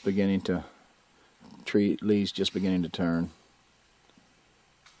 Just beginning to, leaves just beginning to turn.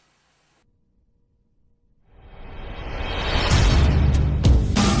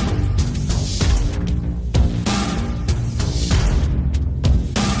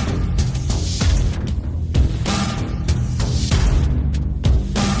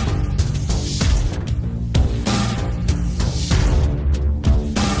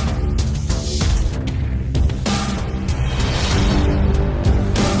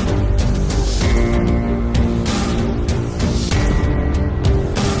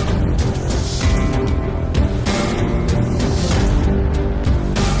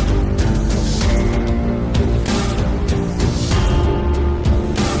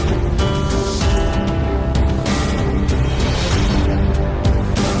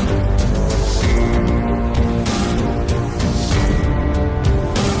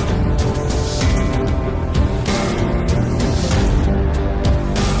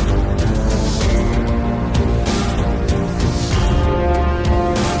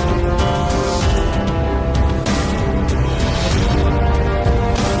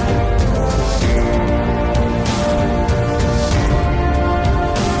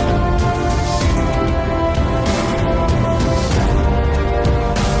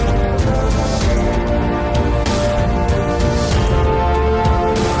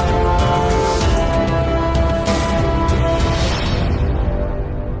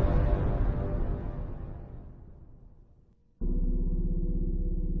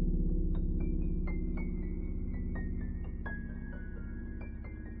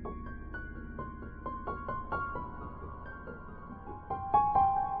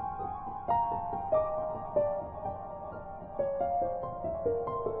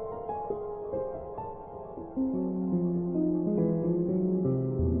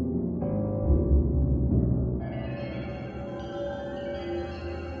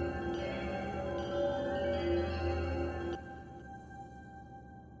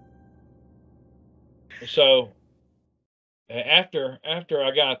 So after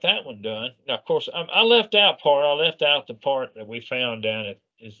I got that one done, now of course I left out part. I left out the part that we found down at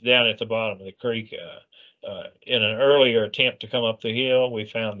the bottom of the creek. In an earlier attempt to come up the hill, we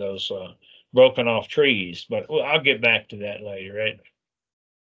found those broken off trees. But well, I'll get back to that later. Right?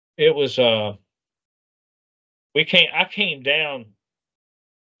 It was I came down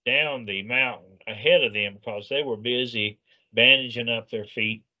the mountain ahead of them because they were busy bandaging up their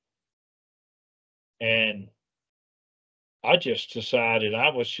feet, and I just decided I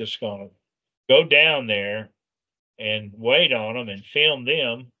was just going to go down there and wait on them and film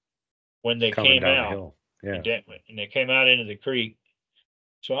them when they Coming came down the out. hill. Yeah. And they came out into the creek.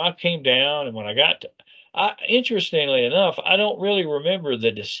 So I came down, and when I got to, interestingly enough, I don't really remember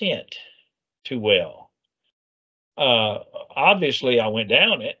the descent too well. Obviously, I went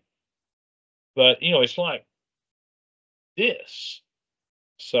down it, but you know, it's like this.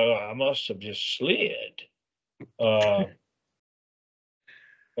 So I must have just slid.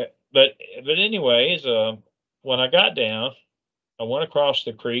 But anyways, when I got down, I went across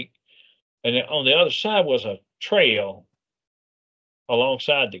the creek, and then on the other side was a trail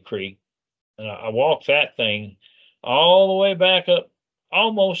alongside the creek, and I walked that thing all the way back up,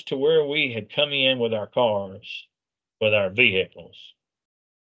 almost to where we had come in with our cars, with our vehicles,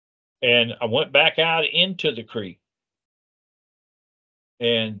 and I went back out into the creek,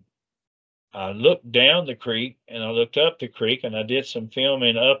 and I looked down the creek and I looked up the creek, and I did some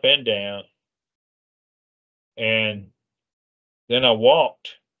filming up and down. And then I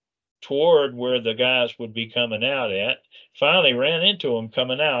walked toward where the guys would be coming out at. Finally ran into them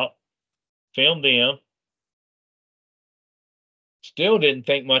coming out, filmed them. Still didn't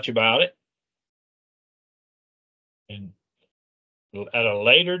think much about it. And at a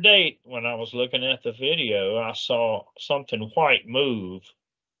later date, when I was looking at the video, I saw something white move.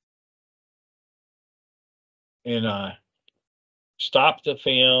 And I stopped the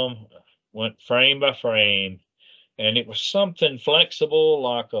film, went frame by frame, and it was something flexible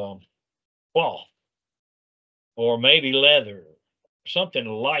like a cloth or maybe leather, something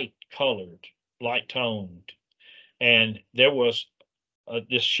light colored, light toned. And there was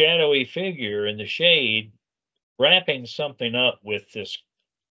this shadowy figure in the shade wrapping something up with this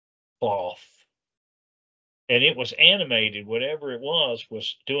cloth. And it was animated, whatever it was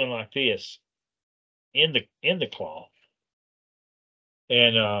doing like this in the cloth.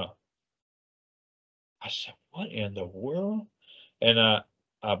 And I said, what in the world? And I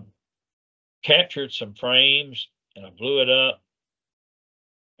captured some frames and I blew it up,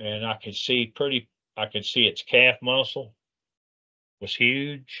 and I could see its calf muscle was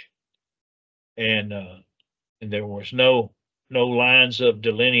huge, and there was no lines of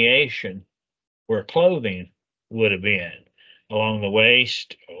delineation where clothing would have been along the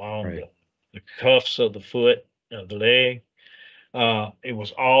waist, along Right. the cuffs of the foot, of the leg. It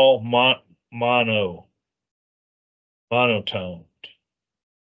was all monotoned.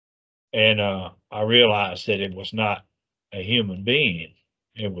 And I realized that it was not a human being.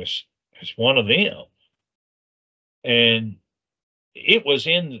 It's one of them. And it was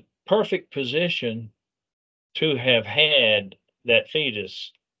in perfect position to have had that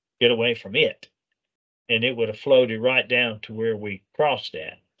fetus get away from it. And it would have floated right down to where we crossed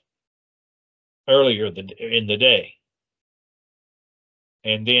at earlier in the day.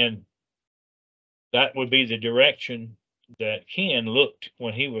 And then that would be the direction that Ken looked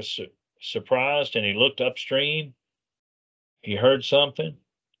when he was surprised, and he looked upstream. He heard something.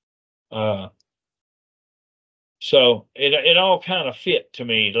 So it all kind of fit to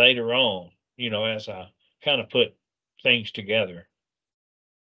me later on, you know, as I kind of put things together.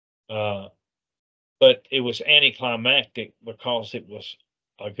 But it was anticlimactic because it was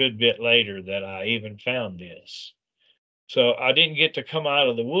a good bit later that I even found this. So I didn't get to come out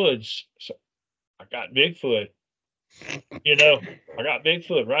of the woods. So I got Bigfoot. You know, I got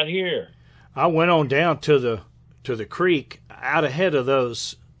Bigfoot right here. I went on down to the creek out ahead of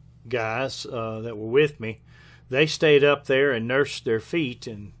those guys that were with me. They stayed up there and nursed their feet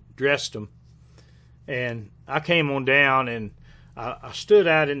and dressed them. And I came on down, and I stood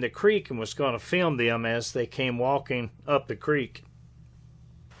out in the creek and was going to film them as they came walking up the creek.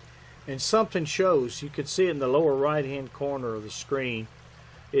 And something shows. You could see it in the lower right-hand corner of the screen.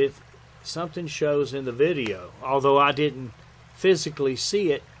 Something shows in the video, although I didn't physically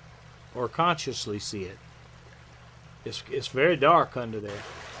see it or consciously see it. It's very dark under there.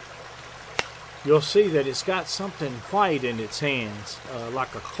 You'll see that it's got something white in its hands,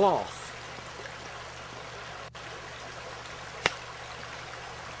 like a cloth.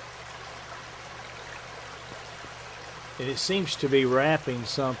 And it seems to be wrapping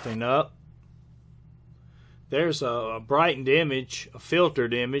something up. there's a brightened image, a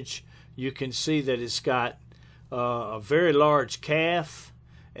filtered image. You can see that it's got a very large calf,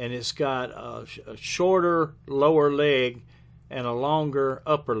 and it's got a shorter lower leg and a longer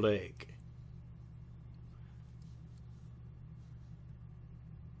upper leg.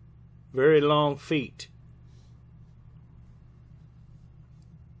 Very long feet.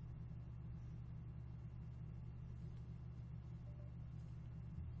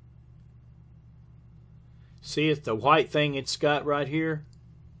 See it, the white thing it's got right here?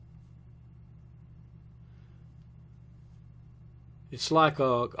 It's like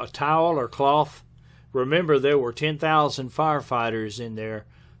a towel or cloth. Remember, there were 10,000 firefighters in there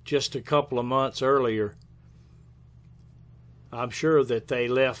just a couple of months earlier. I'm sure that they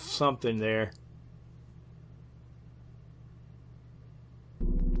left something there.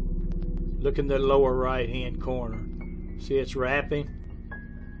 Look in the lower right-hand corner. See it's wrapping?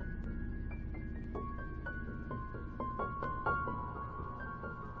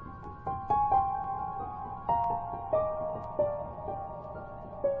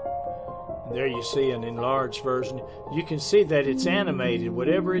 There you see an enlarged version. You can see that it's animated.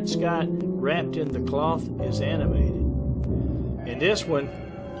 Whatever it's got wrapped in the cloth is animated. In this one,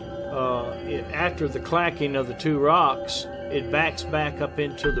 after the clacking of the two rocks, it backs back up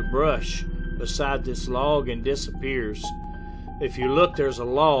into the brush beside this log and disappears. If you look, there's a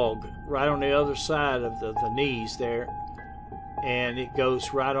log right on the other side of the knees there, and it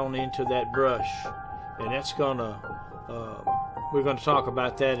goes right on into that brush. And that's gonna, we're gonna talk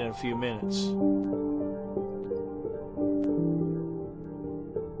about that in a few minutes.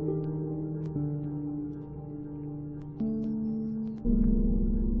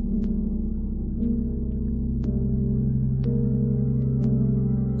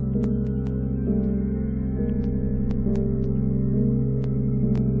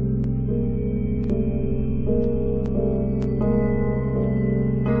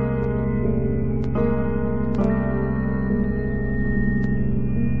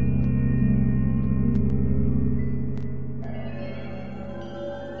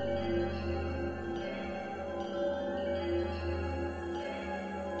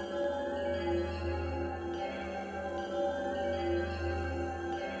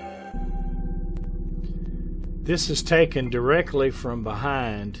 This is taken directly from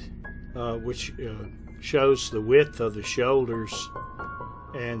behind, which shows the width of the shoulders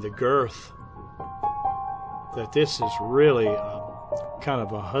and the girth. That this is really kind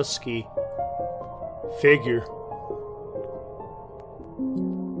of a husky figure.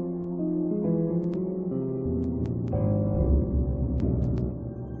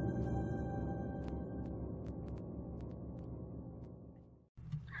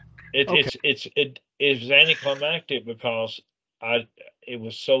 It is anticlimactic because it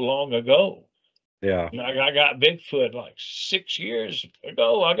was so long ago. Yeah. I got Bigfoot like 6 years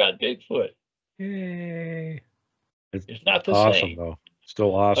ago. I got Bigfoot. Yay. It's not the awesome, same. though.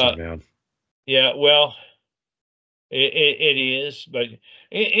 Still awesome, man. Yeah, well, it is. But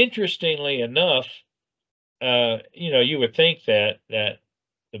interestingly enough, you would think that the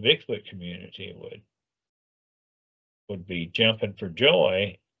Bigfoot community would be jumping for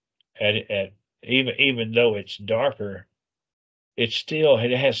joy at even though it's darker, it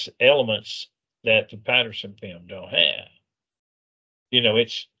has elements that the Patterson film don't have.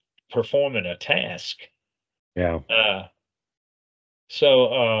 It's performing a task. Yeah.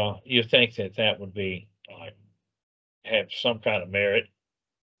 So you think that would be like have some kind of merit.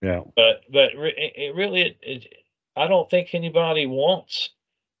 Yeah. But it really I don't think anybody wants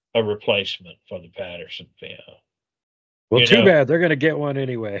a replacement for the Patterson film. Well, too bad. They're going to get one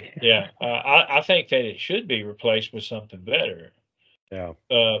anyway. Yeah, I think that it should be replaced with something better. Yeah.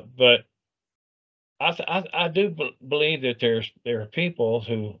 But I do believe that there are people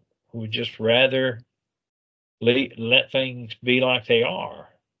who would just rather let things be like they are.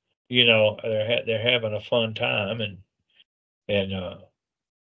 They're having a fun time and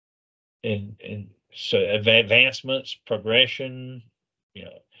so advancements, progression.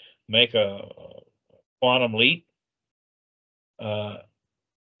 Make a quantum leap.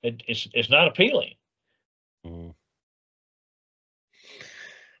 It's not appealing. Mm.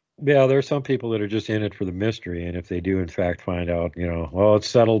 Yeah, there are some people that are just in it for the mystery, and if they do in fact find out, well, it's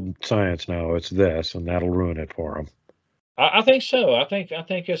settled science now, it's this, and that'll ruin it for them. I think so. I think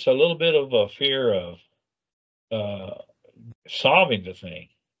it's a little bit of a fear of solving the thing,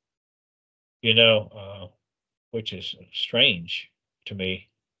 which is strange to me.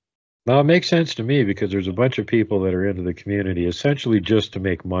 Now, it makes sense to me because there's a bunch of people that are into the community essentially just to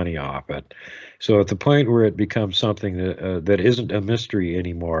make money off it. So at the point where it becomes something that isn't a mystery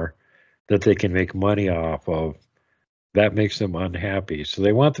anymore, that they can make money off of, that makes them unhappy. So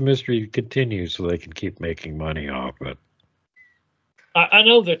they want the mystery to continue so they can keep making money off it. I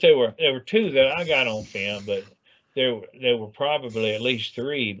know that there were two that I got on film, but there were probably at least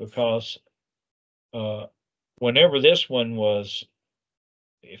three, because whenever this one was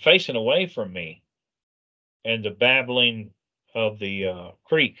facing away from me and the babbling of the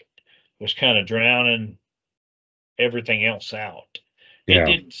creek was kind of drowning everything else out, Yeah.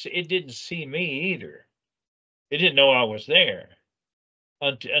 it didn't see me either. It didn't know I was there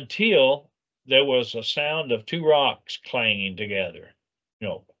until there was a sound of two rocks clanging together,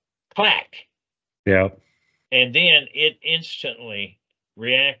 clack. Yeah. And then it instantly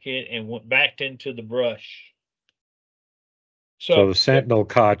reacted and went back into the brush. So the sentinel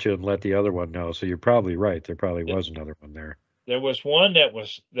caught you and let the other one know. So you're probably right. There probably was another one there. There was one that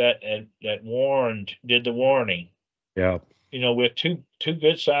warned, did the warning. Yeah. With two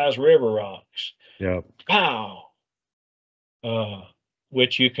good sized river rocks. Yeah. Pow.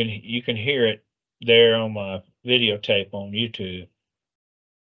 Which you can hear it there on my videotape on YouTube.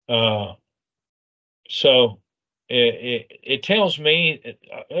 So it tells me,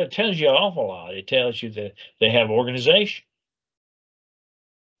 it tells you an awful lot. It tells you that they have organization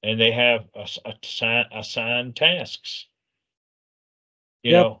and they have assigned tasks.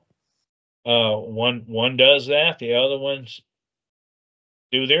 One does that, the other ones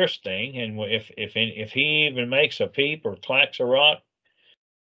do their thing, and if he even makes a peep or clacks a rock,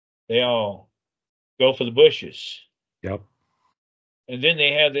 they all go for the bushes. Yep. And then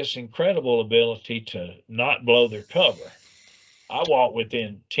they have this incredible ability to not blow their cover. I walk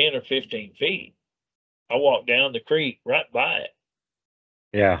within 10 or 15 feet. I walk down the creek right by it.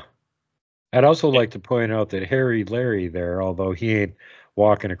 Yeah. I'd also like to point out that Harry Larry there, although he ain't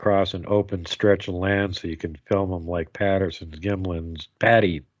walking across an open stretch of land so you can film him like Patterson's Gimlin's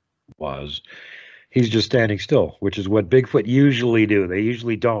Patty was, he's just standing still, which is what Bigfoot usually do. They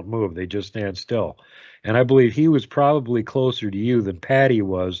usually don't move. They just stand still. And I believe he was probably closer to you than Patty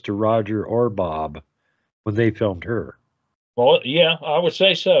was to Roger or Bob when they filmed her. Well, yeah, I would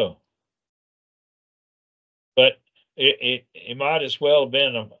say so. But it might as well have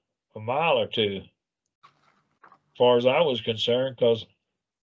been a mile or two, as far as I was concerned, because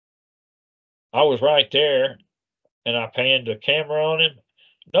I was right there and I panned the camera on him.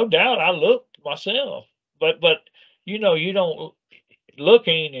 No doubt I looked myself, but you don't,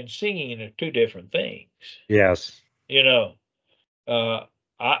 looking and seeing are two different things. Yes.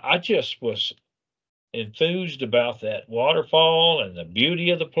 I just was enthused about that waterfall and the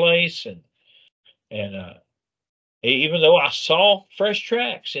beauty of the place, and even though I saw fresh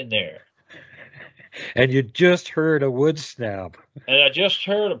tracks in there. And you just heard a wood snap. And I just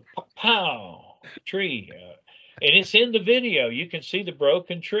heard a pow tree. And it's in the video. You can see the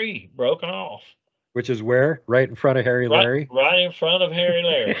broken tree broken off. Which is where? Right in front of Harry Larry? Right in front of Harry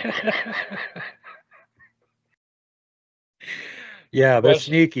Larry. Yeah, they're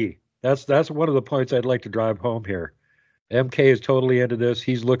sneaky. That's one of the points I'd like to drive home here. MK is totally into this.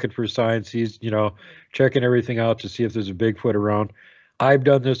 He's looking for signs. He's, checking everything out to see if there's a Bigfoot around. I've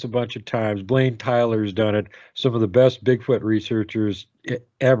done this a bunch of times. Blaine Tyler's done it. Some of the best Bigfoot researchers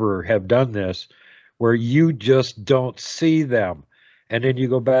ever have done this, where you just don't see them. And then you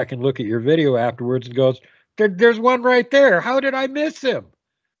go back and look at your video afterwards and goes, there's one right there. How did I miss him?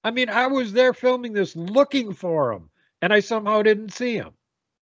 I mean, I was there filming this looking for him, and I somehow didn't see him.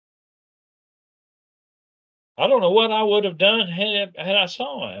 I don't know what I would have done had I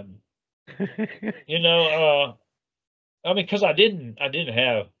saw him. Because I didn't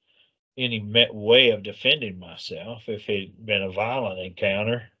have any way of defending myself if it'd been a violent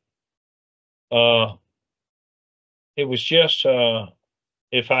encounter. It was just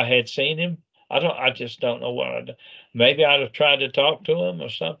if I had seen him, I just don't know what I'd. Maybe I'd have tried to talk to him or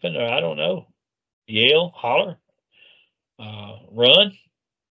something, or I don't know, yell, holler, run.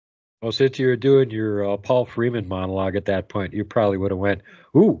 Well, since you were doing your Paul Freeman monologue at that point, you probably would have went,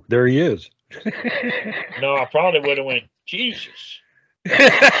 "Ooh, there he is." No, I probably would have went, Jesus.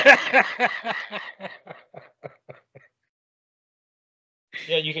 Yeah,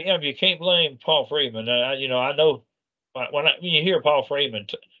 you can't blame Paul Freeman. I know when you hear Paul Freeman,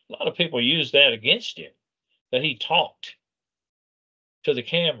 a lot of people use that against him, that he talked to the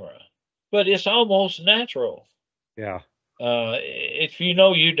camera, but it's almost natural. Yeah. If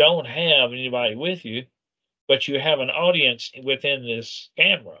you don't have anybody with you, but you have an audience within this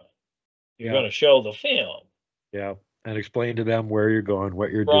camera, you're going to show the film. Yeah, and explain to them where you're going,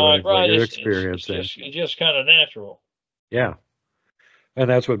 what you're doing, what you're experiencing. It's just kind of natural. Yeah. And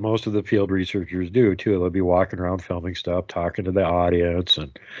that's what most of the field researchers do, too. They'll be walking around filming stuff, talking to the audience.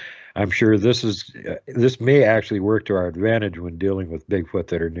 And I'm sure this may actually work to our advantage when dealing with Bigfoot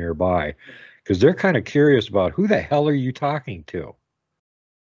that are nearby, because they're kind of curious about who the hell are you talking to?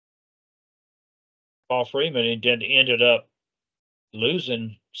 Paul Freeman ended up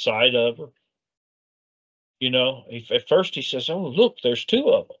losing sight of her. You know, at first he says, "Oh, look, there's two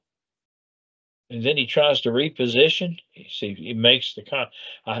of them," and then he tries to reposition. He makes the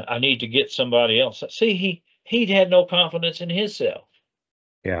I need to get somebody else. See, he had no confidence in himself.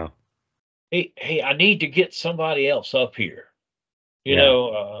 Yeah. I need to get somebody else up here. You Yeah.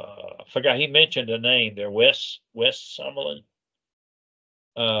 know, I forgot he mentioned a name there, West Summerlin.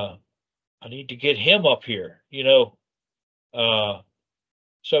 I need to get him up here. You know,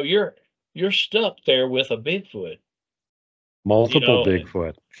 so you're stuck there with a Bigfoot. Multiple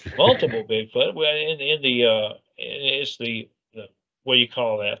Bigfoot. Multiple Bigfoot. Well, in the it's the what do you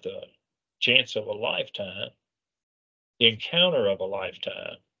call that? The chance of a lifetime, the encounter of a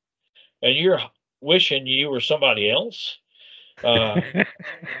lifetime, and you're wishing you were somebody else.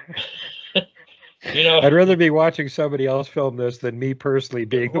 You know, I'd rather be watching somebody else film this than me personally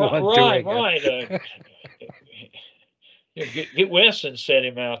being the one doing it. Get Wes and set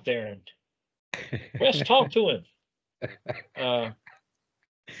him out there, and Wes, talk to him.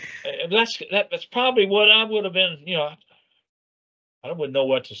 That's probably what I would have been. You know, I wouldn't know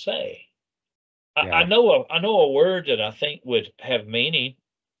what to say. I know a word that I think would have meaning,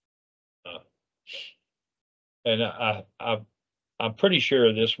 and I'm pretty sure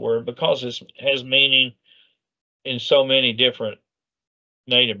of this word because it has meaning in so many different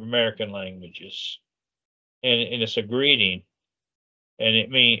Native American languages, and it's a greeting, and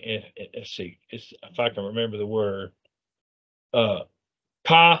it means let's see, it's if I can remember the word, ka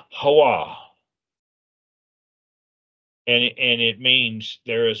hawa, and it means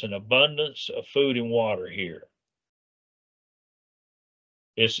there is an abundance of food and water here.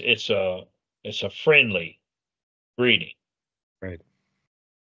 It's a friendly greeting, right?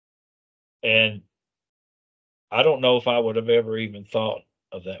 And I don't know if I would have ever even thought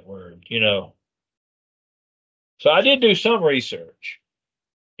of that word, you know. So I did do some research.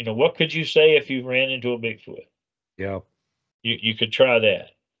 You know, what could you say if you ran into a Bigfoot? Yeah. You could try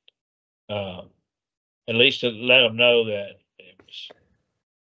that. At least to let them know that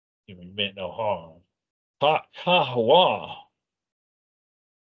it meant no harm. Kahawa.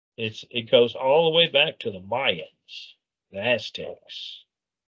 It goes all the way back to the Mayans, the Aztecs,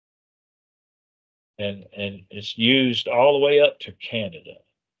 and it's used all the way up to Canada.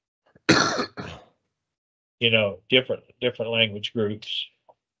 You know, different language groups,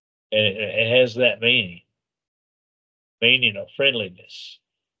 and it has that meaning of friendliness.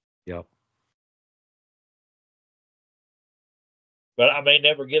 Yep. But I may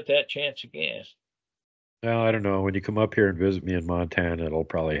never get that chance again. Well, I don't know. When you come up here and visit me in Montana, it'll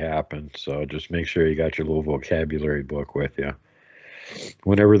probably happen. So just make sure you got your little vocabulary book with you.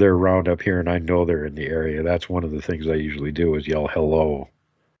 Whenever they're around up here and I know they're in the area, that's one of the things I usually do is yell hello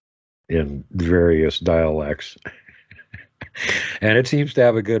in various dialects. And it seems to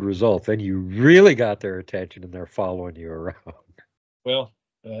have a good result. Then you really got their attention and they're following you around. Well,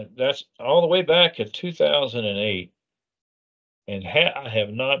 that's all the way back in 2008. And I have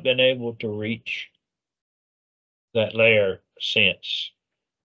not been able to reach that layer since.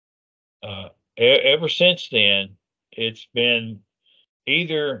 Ever since then, it's been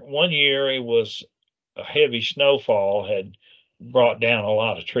either one year it was a heavy snowfall had brought down a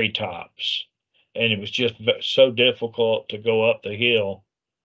lot of treetops, and it was just so difficult to go up the hill,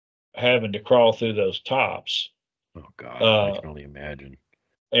 having to crawl through those tops. Oh God, I can only imagine.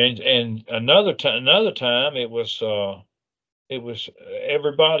 And another time it was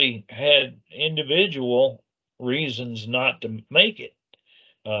everybody had individual reasons not to make it.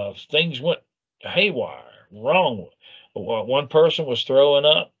 Things went haywire, wrong. One person was throwing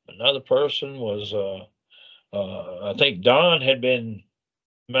up. Another person was, I think Don had been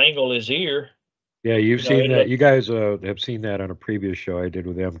mangled his ear. Yeah, you've seen that. You guys have seen that on a previous show I did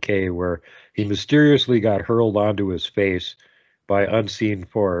with MK, where he mysteriously got hurled onto his face by unseen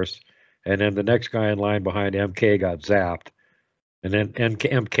force, and then the next guy in line behind MK got zapped, and then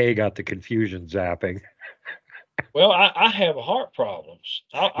MK got the confusion zapping. Well, I have heart problems.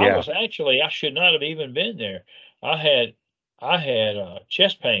 I was actually, I should not have even been there. I had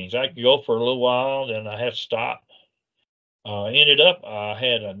chest pains. I could go for a little while, then I had to stop. Ended up, I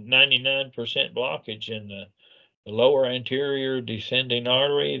had a 99% blockage in the lower anterior descending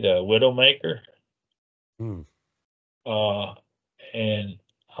artery, the widowmaker. And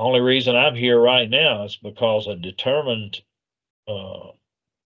the only reason I'm here right now is because a determined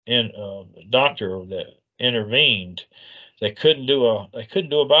doctor that intervened they couldn't do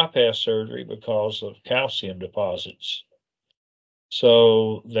a bypass surgery because of calcium deposits.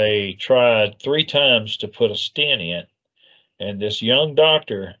 So they tried 3 times to put a stent in, and this young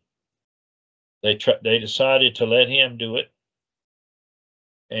doctor, they decided to let him do it.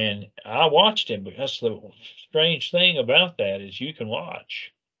 And I watched him, because the strange thing about that is you can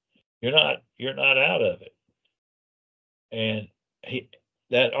watch. You're not out of it. And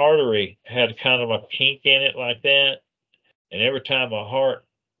that artery had kind of a kink in it like that, and every time a heart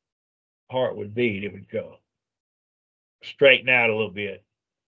would beat, it would go straighten out a little bit.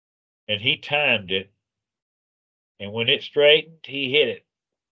 And he timed it, and when it straightened, he hit it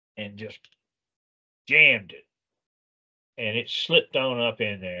and just jammed it, and it slipped on up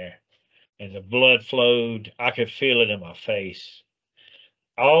in there, and the blood flowed. I could feel it in my face.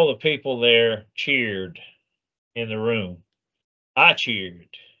 All the people there cheered in the room. I cheered.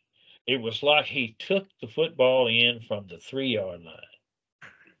 It was like he took the football in from the 3-yard line,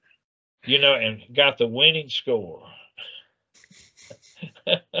 and got the winning score.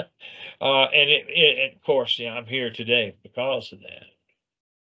 And of course, I'm here today because of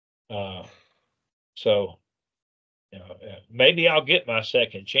that. So, maybe I'll get my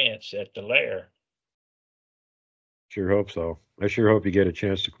second chance at the lair. Sure hope so. I sure hope you get a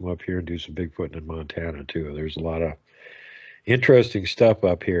chance to come up here and do some Bigfooting in Montana too. There's a lot of interesting stuff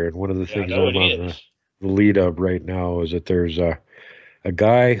up here, and one of the things I'm on the lead up right now is that there's a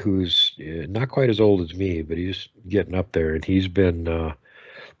guy who's not quite as old as me, but he's getting up there, and he's been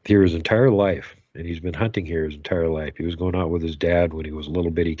here his entire life, and he's been hunting here his entire life. He was going out with his dad when he was a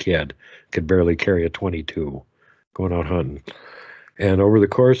little bitty kid, could barely carry a 22, going out hunting. And over the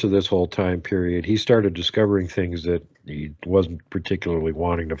course of this whole time period, he started discovering things that he wasn't particularly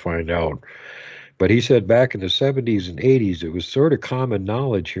wanting to find out. But he said back in the 70s and 80s, it was sort of common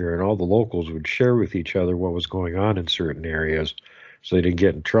knowledge here, and all the locals would share with each other what was going on in certain areas so they didn't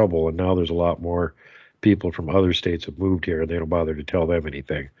get in trouble. And now there's a lot more people from other states have moved here, and they don't bother to tell them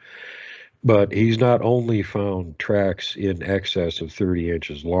anything. But he's not only found tracks in excess of 30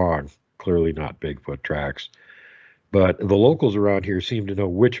 inches long, clearly not Bigfoot tracks, but the locals around here seem to know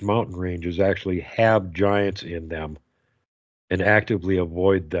which mountain ranges actually have giants in them and actively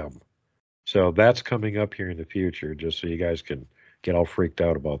avoid them. So that's coming up here in the future, just so you guys can get all freaked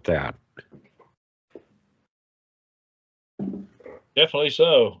out about that. Definitely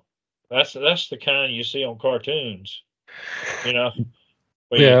so. That's the kind you see on cartoons,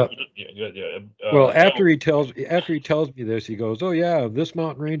 Yeah. Well, after he tells me this, he goes, "Oh yeah, this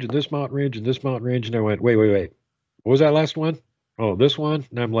mountain range and this mountain range and this mountain range," and I went, "Wait. What was that last one? Oh, this one?"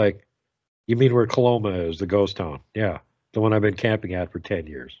 And I'm like, "You mean where Coloma is, the ghost town?" "Yeah, the one I've been camping at for 10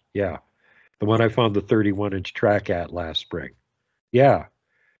 years." "Yeah, the one I found the 31-inch track at last spring." "Yeah.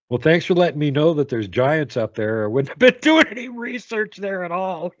 Well, thanks for letting me know that there's giants up there. I wouldn't have been doing any research there at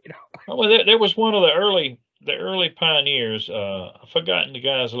all." Well, there was one of the early pioneers. I've forgotten the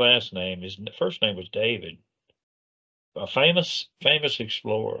guy's last name. His first name was David. A famous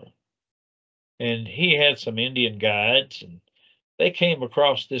explorer. And he had some Indian guides, and they came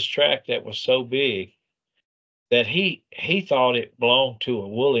across this track that was so big that he thought it belonged to a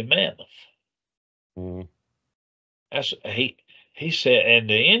woolly mammoth. Mm. That's he said, and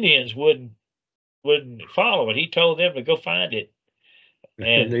the Indians wouldn't follow it. He told them to go find it,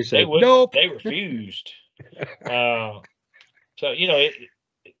 and they said nope. They refused. So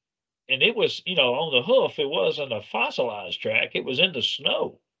it was on the hoof. It wasn't a fossilized track. It was in the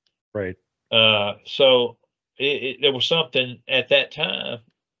snow. Right. So there was something at that time,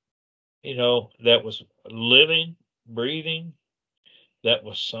 that was living, breathing. That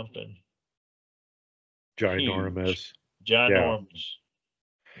was something ginormous. Huge. Ginormous.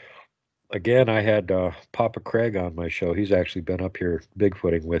 Yeah. Again, I had Papa Craig on my show. He's actually been up here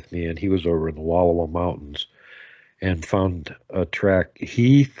Bigfooting with me, and he was over in the Wallowa Mountains and found a track.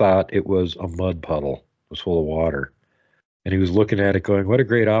 He thought it was a mud puddle. It was full of water. And he was looking at it going, what a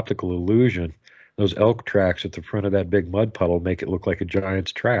great optical illusion. Those elk tracks at the front of that big mud puddle make it look like a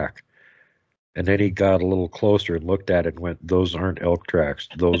giant's track. And then he got a little closer and looked at it and went, those aren't elk tracks.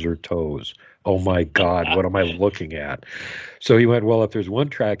 Those are toes. Oh my God, what am I looking at? So he went, well, if there's one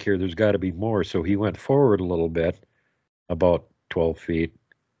track here, there's got to be more. So he went forward a little bit, about 12 feet,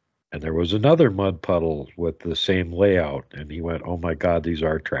 and there was another mud puddle with the same layout. And he went, oh my God, these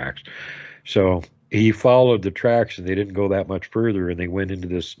are tracks. So he followed the tracks, and they didn't go that much further, and they went into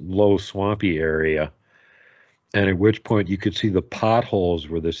this low swampy area. And at which point you could see the potholes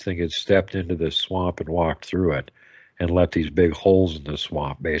where this thing had stepped into this swamp and walked through it and left these big holes in the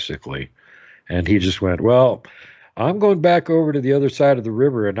swamp, basically. And he just went, well, I'm going back over to the other side of the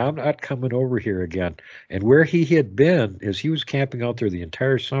river, and I'm not coming over here again. And where he had been is he was camping out there the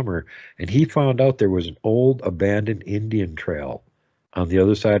entire summer, and he found out there was an old abandoned Indian trail on the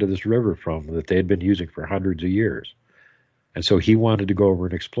other side of this river from that they had been using for hundreds of years. And so he wanted to go over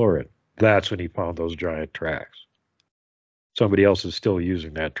and explore it. That's when he found those giant tracks. Somebody else is still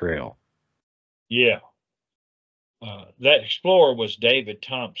using that trail. Yeah. That explorer was David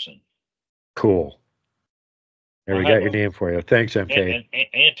Thompson. Cool. There, we got your name for you. Thanks, MK. An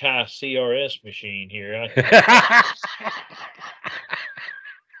anti-CRS machine here.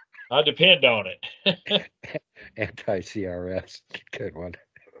 I depend on it. Anti-CRS. Good one.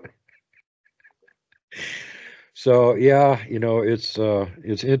 So yeah, you know, it's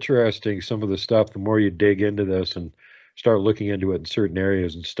interesting, some of the stuff. The more you dig into this and start looking into it in certain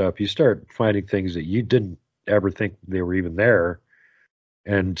areas and stuff, you start finding things that you didn't ever think they were even there.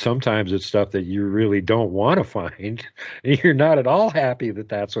 And sometimes it's stuff that you really don't want to find. And you're not at all happy that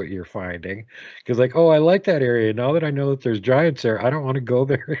that's what you're finding. Because like, oh, I like that area. Now that I know that there's giants there, I don't want to go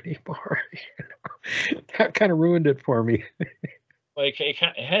there anymore. You know? That kind of ruined it for me. Like it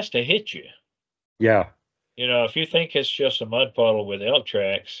has to hit you. Yeah. You know, if you think it's just a mud puddle with elk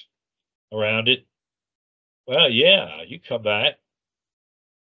tracks around it, well, yeah, you come back.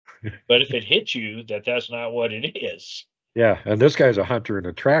 But if it hits you, that's not what it is. Yeah, and this guy's a hunter and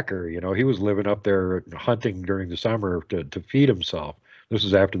a tracker. You know, he was living up there hunting during the summer to feed himself. This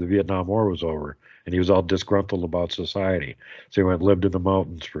is after the Vietnam War was over, and he was all disgruntled about society. So he went and lived in the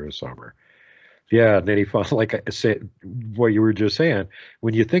mountains for a summer. Yeah, and then he found, like I said, what you were just saying,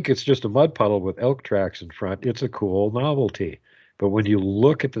 when you think it's just a mud puddle with elk tracks in front, it's a cool novelty. But when you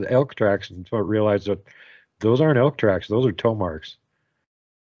look at the elk tracks and realize that those aren't elk tracks, those are toe marks,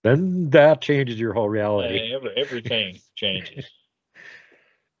 then that changes your whole reality. Everything changes.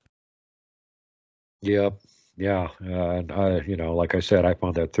 Yep. Yeah. And I, you know, like I said, I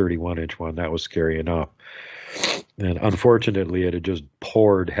found that 31-inch one. That was scary enough. And unfortunately, it had just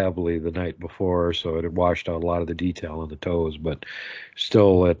poured heavily the night before, so it had washed out a lot of the detail on the toes, but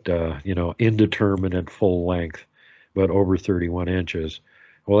still at, you know, indeterminate full length, but over 31 inches.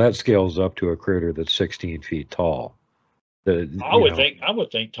 Well, that scales up to a critter that's 16 feet tall. I would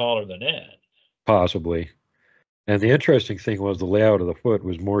think taller than that. Possibly. And the interesting thing was the layout of the foot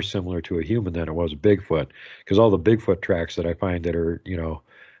was more similar to a human than it was a Bigfoot, because all the Bigfoot tracks that I find that are, you know,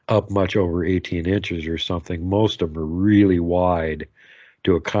 up much over 18 inches or something, most of them are really wide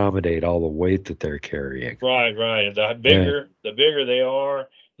to accommodate all the weight that they're carrying. Right. The bigger they are,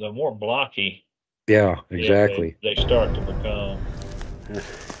 the more blocky. Yeah, exactly. They start to become. And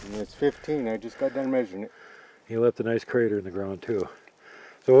it's 15. I just got done measuring it. He left a nice crater in the ground too.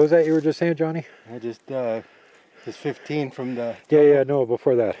 So what was that you were just saying, Johnny? I just it's 15 from the. Yeah, no,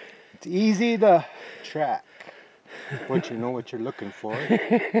 before that. It's easy to track once you know what you're looking for.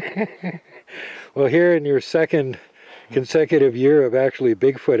 Well, here in your second consecutive year of actually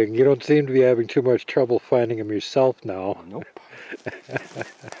Bigfooting, you don't seem to be having too much trouble finding them yourself now. Nope.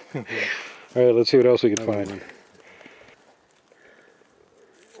 All right, let's see what else we can find.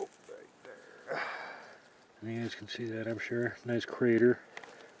 You guys can see that, I'm sure. Nice crater.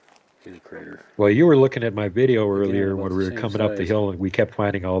 Here's a crater. Well, you were looking at my video earlier when we were coming up the hill, and we kept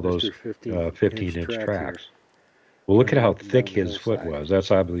finding all those 15-inch tracks. Well, look at how thick his foot was. That's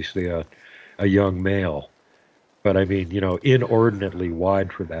obviously a young male. But I mean, you know, inordinately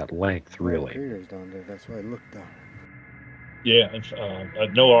wide for that length, really. Craters down there. That's why I looked down. Yeah, it's,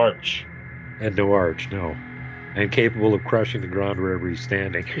 no arch. And no arch, no. And capable of crushing the ground wherever he's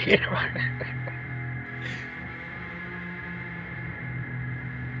standing. You know?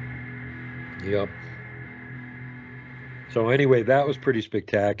 Yep. So anyway, that was pretty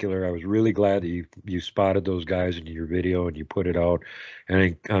spectacular. I was really glad that you spotted those guys in your video and you put it out.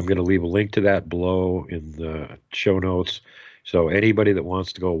 And I'm going to leave a link to that below in the show notes. So anybody that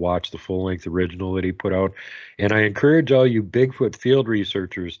wants to go watch the full-length original that he put out. And I encourage all you Bigfoot field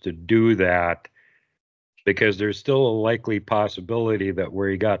researchers to do that, because there's still a likely possibility that where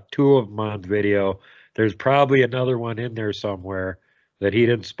he got two of them on video, there's probably another one in there somewhere that he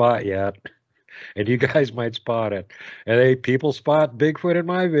didn't spot yet. And you guys might spot it. And people spot Bigfoot in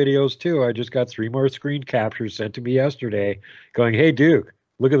my videos too. I just got 3 more screen captures sent to me yesterday going, hey, Duke,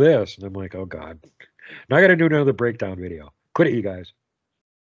 look at this. And I'm like, oh, God. Now I got to do another breakdown video. Quit it, you guys.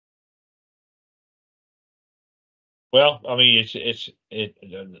 Well, I mean,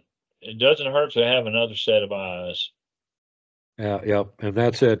 it doesn't hurt to have another set of eyes. Yeah, yep. And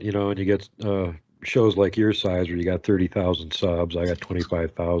that's it, you know, and you get shows like your size where you got 30,000 subs. I got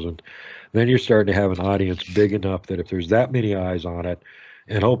 25,000. Then you're starting to have an audience big enough that if there's that many eyes on it,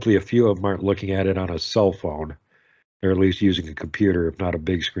 and hopefully a few of them aren't looking at it on a cell phone, or at least using a computer, if not a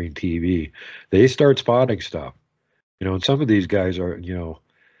big screen TV, they start spotting stuff. You know, and some of these guys are, you know,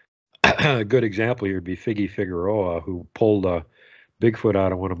 a good example here would be Figgy Figueroa, who pulled a Bigfoot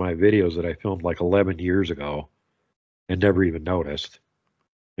out of one of my videos that I filmed like 11 years ago and never even noticed.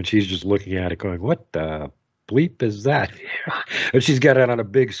 And she's just looking at it going, what the bleep is that? And she's got it on a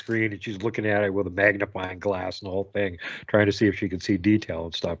big screen and she's looking at it with a magnifying glass and the whole thing, trying to see if she could see detail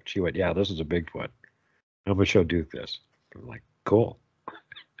and stuff. She went, yeah, this is a Bigfoot. I'm going to show Duke this. I'm like, cool.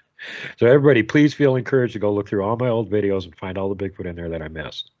 So everybody, please feel encouraged to go look through all my old videos and find all the Bigfoot in there that I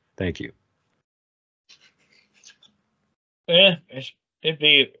missed. Thank you. Yeah, it'd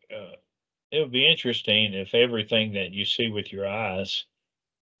be it would be interesting if everything that you see with your eyes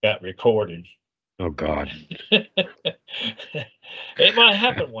got recorded. Oh God. It might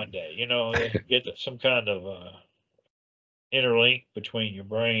happen one day, you know, get some kind of interlink between your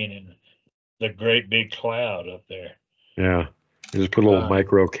brain and the great big cloud up there. Yeah. Just put a little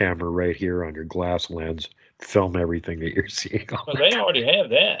micro camera right here on your glass lens, film everything that you're seeing. Well, they already have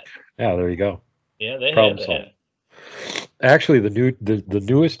that. Yeah, there you go. Yeah, they Problem have solved. that. Actually, the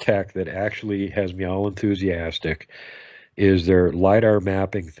newest tech that actually has me all enthusiastic is their LiDAR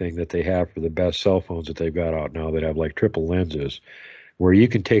mapping thing that they have for the best cell phones that they've got out now that have like triple lenses, where you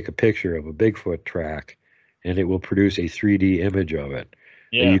can take a picture of a Bigfoot track and it will produce a 3D image of it.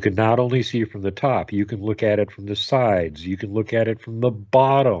 Yeah. And you can not only see from the top, you can look at it from the sides, you can look at it from the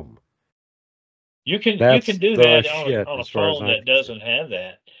bottom. You can do that on a phone that doesn't have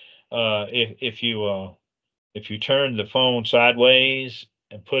that. If you turn the phone sideways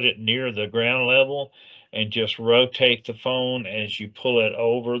and put it near the ground level and just rotate the phone as you pull it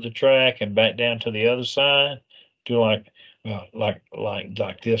over the track and back down to the other side, do like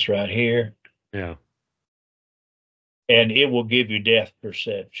this right here. Yeah. And it will give you depth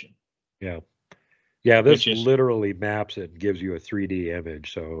perception. Yeah. Yeah, this literally maps it and gives you a 3D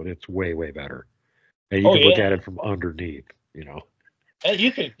image, so it's way, way better. And you can look at it from underneath, you know. And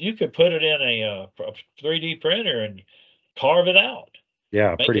you could put it in a 3D printer and carve it out.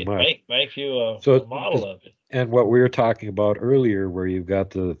 Yeah, pretty much. Make you a model of it. And what we were talking about earlier, where you've got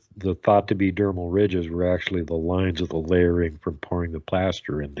the thought to be dermal ridges, were actually the lines of the layering from pouring the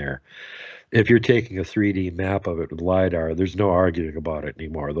plaster in there. If you're taking a 3D map of it with LiDAR, there's no arguing about it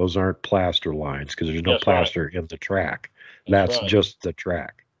anymore. Those aren't plaster lines because there's no plaster in the track. That's just the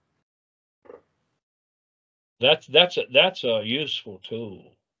track. That's a useful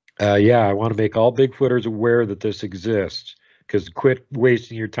tool. Yeah, I want to make all Bigfooters aware that this exists, because quit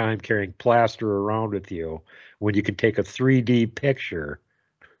wasting your time carrying plaster around with you when you can take a 3D picture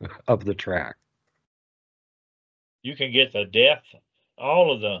of the track. You can get the depth,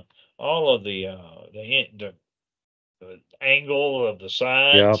 all of the angle of the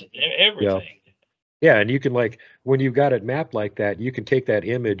sides, everything. Yeah, and you can, like, when you've got it mapped like that, you can take that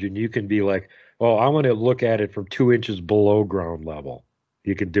image and you can be like, oh, I want to look at it from 2 inches below ground level.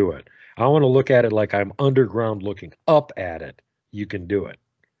 You can do it. I want to look at it like I'm underground looking up at it. You can do it.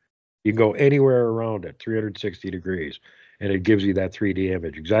 You can go anywhere around it, 360 degrees, and it gives you that 3D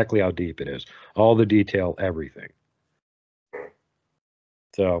image, exactly how deep it is, all the detail, everything.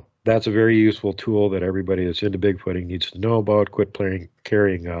 So that's a very useful tool that everybody that's into Bigfooting needs to know about. Quit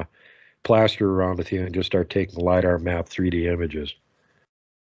carrying plaster around with you and just start taking LiDAR map 3D images.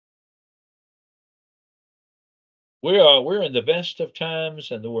 We're in the best of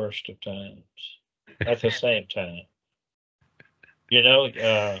times and the worst of times at the same time. You know,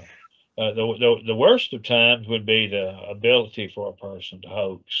 the worst of times would be the ability for a person to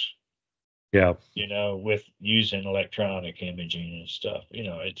hoax. Yeah. You know, with using electronic imaging and stuff. You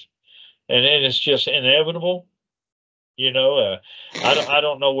know, it's just inevitable. You know, I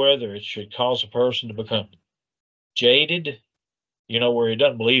don't know whether it should cause a person to become jaded. You know, where he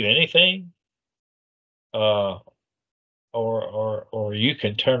doesn't believe anything. Or you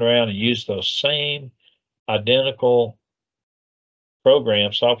can turn around and use those same identical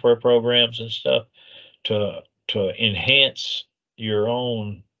programs, software programs and stuff to enhance your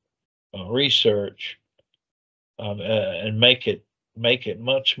own research and make it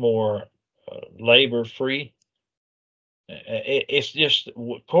much more labor free. It's just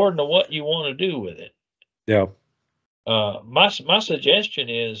according to what you want to do with it. Yeah. My suggestion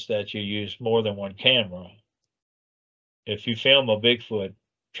is that you use more than one camera. If you film a Bigfoot,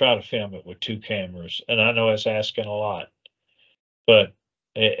 try to film it with 2 cameras. And I know it's asking a lot, but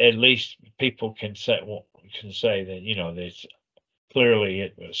at least people can say that, you know, that clearly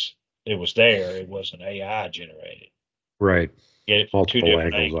it was there. It wasn't AI generated. Right. Get it from multiple 2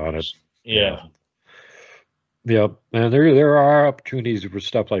 different angles on it. Yeah. Yep, and there are opportunities where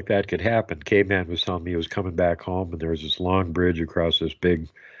stuff like that could happen. Caveman was telling me he was coming back home, and there was this long bridge across this big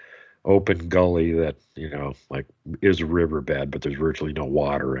open gully that like is a riverbed, but there's virtually no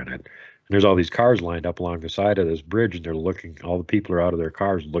water in it. And there's all these cars lined up along the side of this bridge, and they're looking. All the people are out of their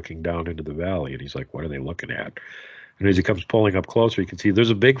cars looking down into the valley, and he's like, "What are they looking at?" And as he comes pulling up closer, you can see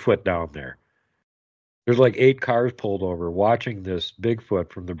there's a Bigfoot down there. There's like 8 cars pulled over watching this Bigfoot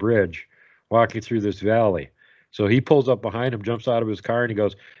from the bridge walking through this valley. So he pulls up behind him, jumps out of his car, and he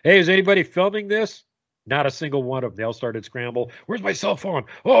goes, "Hey, is anybody filming this?" Not a single one of them. They all started scramble. "Where's my cell phone?"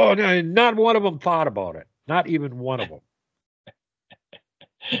 Oh, no, not one of them thought about it. Not even one of them.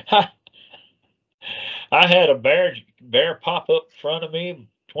 I had a bear pop up in front of me,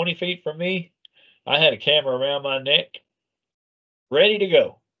 20 feet from me. I had a camera around my neck, ready to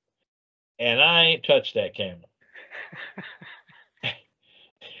go. And I ain't touched that camera.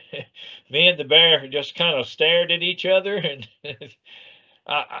 Me and the bear just kind of stared at each other, and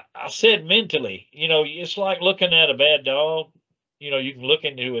I said mentally, it's like looking at a bad dog. You can look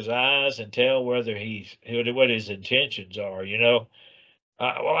into his eyes and tell whether what his intentions are.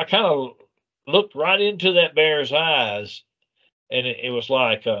 I kind of looked right into that bear's eyes, and it was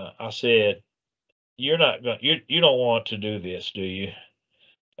like I said, "You're not going. You don't want to do this, do you?"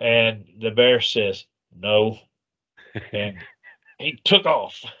 And the bear says, "No," and he took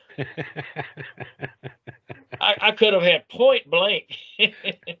off. I could have had point blank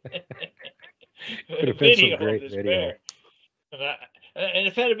video of this bear. And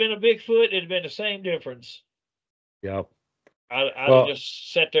if it had been a Bigfoot, it'd have been the same difference. Yep. I'd have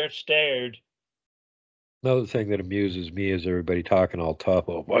just sat there and stared. Another thing that amuses me is everybody talking all tough.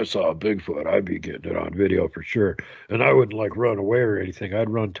 "Oh, if I saw a Bigfoot, I'd be getting it on video for sure. And I wouldn't like run away or anything. I'd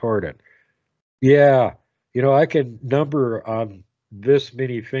run toward it." Yeah. I can number on this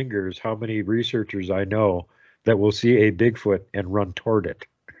many fingers how many researchers I know that will see a Bigfoot and run toward it.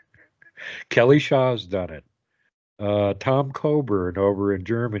 Kelly Shaw's done it. Tom Coburn over in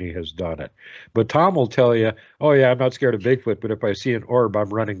Germany has done it. But Tom will tell you, "Oh, yeah, I'm not scared of Bigfoot, but if I see an orb, I'm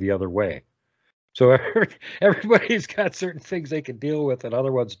running the other way." So everybody's got certain things they can deal with, and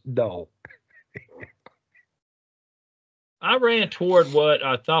other ones no. I ran toward what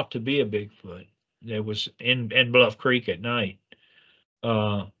I thought to be a Bigfoot that was in Bluff Creek at night.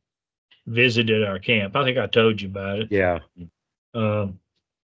 Visited our camp. I think I told you about it. Yeah.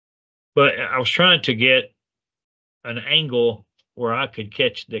 But I was trying to get an angle where I could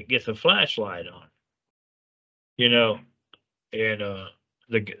get the flashlight on. And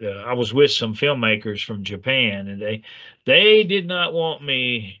I was with some filmmakers from Japan, and they did not want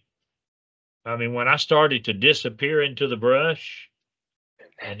me. I mean, when I started to disappear into the brush,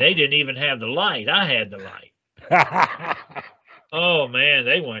 and they didn't even have the light, I had the light. Oh man,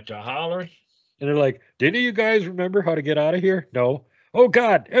 they went to hollering. And they're like, "Didn't you guys remember how to get out of here?" "No." "Oh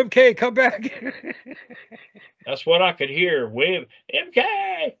God, MK, come back." That's what I could hear. Wave,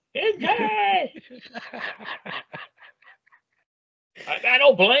 MK, MK. I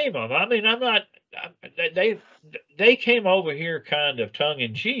don't blame them. I mean, I'm not. They came over here kind of tongue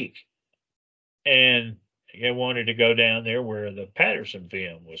in cheek, and they wanted to go down there where the Patterson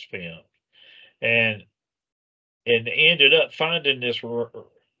film was filmed, and ended up finding this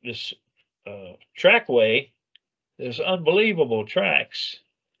trackway. There's unbelievable tracks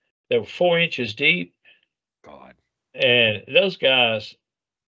that were 4 inches deep. God. And those guys,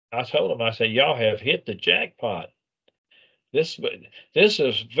 I told them, I said, "Y'all have hit the jackpot. This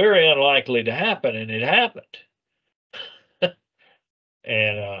is very unlikely to happen," and it happened.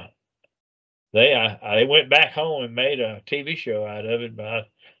 And they went back home and made a TV show out of it, but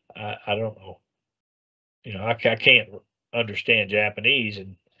I don't know. I can't understand Japanese,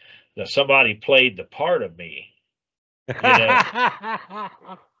 and somebody played the part of me.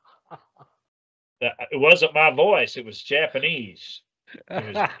 It wasn't my voice; it was Japanese.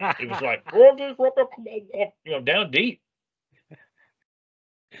 It was like down deep.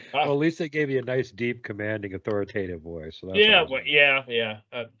 Well, at least they gave you a nice, deep, commanding, authoritative voice. So that's yeah, awesome. well, yeah.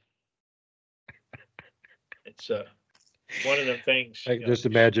 It's one of the things. I just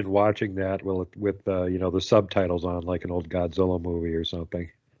imagine watching that with the subtitles on, like an old Godzilla movie or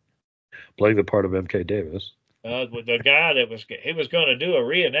something. Playing the part of MK Davis. The guy he was going to do a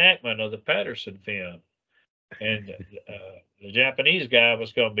reenactment of the Patterson film, and the Japanese guy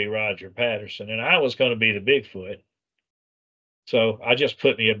was going to be Roger Patterson, and I was going to be the Bigfoot. So I just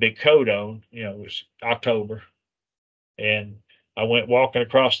put me a big coat on. It was October, and I went walking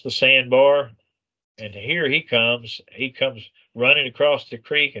across the sandbar, and here he comes. He comes running across the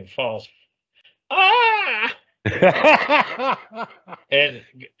creek and falls. Ah! And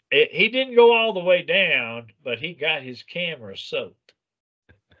he didn't go all the way down, but he got his camera soaked,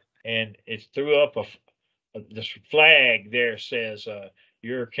 and it threw up this flag there says,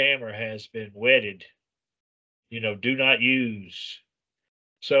 "Your camera has been wetted. Do not use."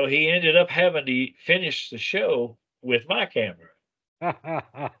 So he ended up having to finish the show with my camera.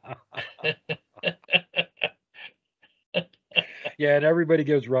 Yeah, and everybody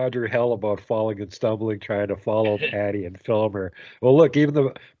gives Roger hell about falling and stumbling trying to follow Patty and film her. Well, look, even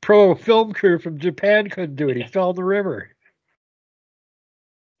the pro film crew from Japan couldn't do it. He fell in the river.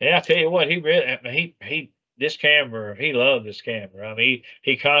 Yeah, I tell you what, he really, I mean, he this camera, he loved this camera. I mean,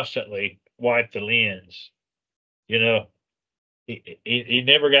 he constantly wiped the lens. He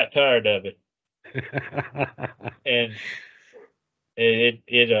never got tired of it, and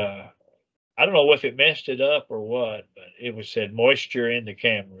I don't know if it messed it up or what, but it was said moisture in the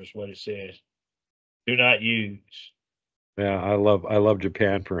camera is what it says. Do not use. Yeah, I love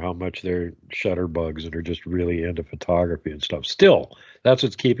Japan for how much they're shutterbugs and are just really into photography and stuff. Still, that's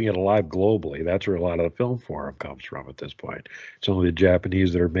what's keeping it alive globally. That's where a lot of the film forum comes from at this point. It's only the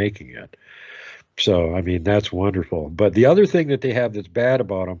Japanese that are making it. So, I mean, that's wonderful. But the other thing that they have that's bad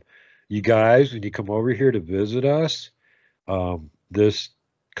about them, you guys, when you come over here to visit us, this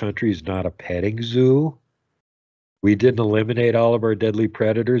country is not a petting zoo. We didn't eliminate all of our deadly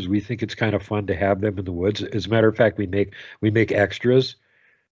predators. We think it's kind of fun to have them in the woods. As a matter of fact, we make extras.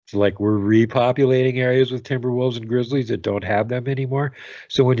 It's like we're repopulating areas with timber wolves and grizzlies that don't have them anymore.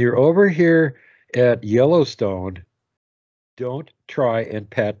 So when you're over here at Yellowstone, don't try and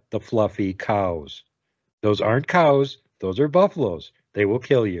pet the fluffy cows. Those aren't cows. Those are buffaloes. They will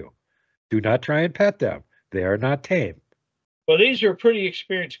kill you. Do not try and pet them. They are not tame. Well, these are pretty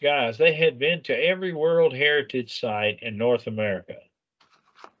experienced guys. They had been to every World Heritage site in North America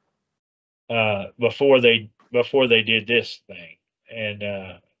before they did this thing, and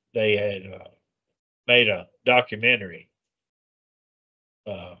they had made a documentary.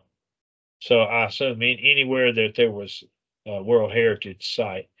 So I assume anywhere that there was a World Heritage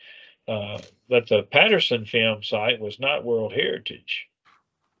site, but the Patterson film site was not World Heritage.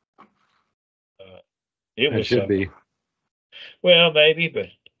 It should be. Well, maybe, but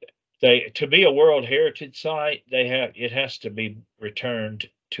to be a World Heritage site, it has to be returned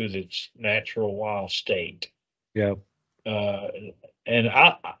to its natural wild state. Yeah. And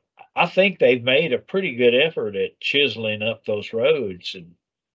I think they've made a pretty good effort at chiseling up those roads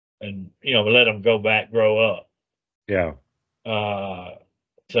and let them go back, grow up. Yeah.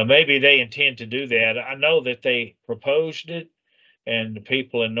 So maybe they intend to do that. I know that they proposed it, and the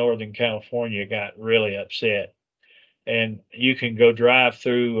people in Northern California got really upset. And you can go drive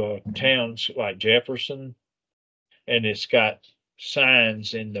through towns like Jefferson, and it's got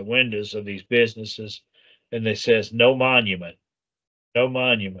signs in the windows of these businesses, and it says no monument, no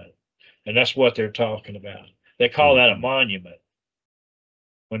monument. And that's what they're talking about. They call that a monument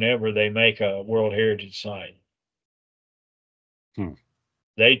whenever they make a World Heritage site.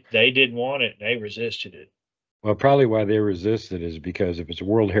 They didn't want it, and they resisted it. Well, probably why they resisted is because if it's a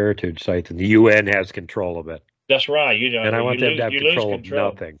World Heritage site, then the UN has control of it. That's right. And I want them to have control of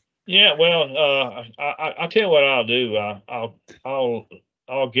nothing. Yeah, well, I tell you what I'll do.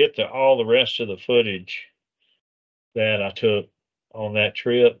 I'll get all the rest of the footage that I took on that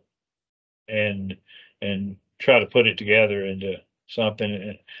trip, and try to put it together into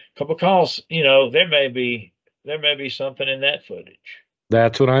something. Because there may be something in that footage.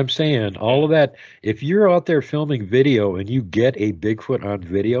 That's what I'm saying. All of that. If you're out there filming video and you get a Bigfoot on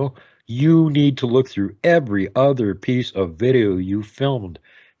video, you need to look through every other piece of video you filmed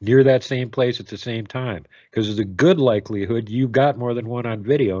near that same place at the same time, because there's a good likelihood you've got more than one on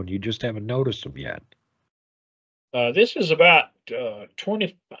video and you just haven't noticed them yet. This is about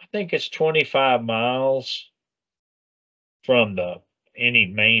 20. I think it's 25 miles from any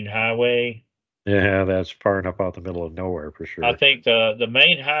main highway. Yeah, that's far enough out the middle of nowhere for sure. I think the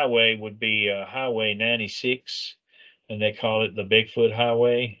main highway would be Highway 96, and they call it the Bigfoot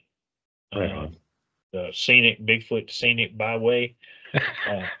Highway. Right. The Bigfoot Scenic Byway.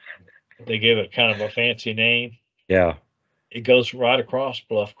 They give it kind of a fancy name. Yeah. It goes right across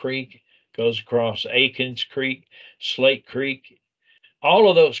Bluff Creek, goes across Aikens Creek, Slate Creek. All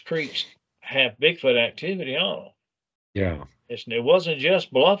of those creeks have Bigfoot activity on them. Yeah. It wasn't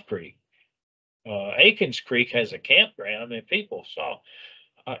just Bluff Creek. Aikens Creek has a campground, and people saw.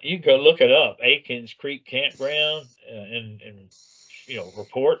 You can go look it up, Aikens Creek Campground, and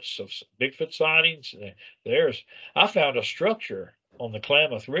reports of Bigfoot sightings. I found a structure on the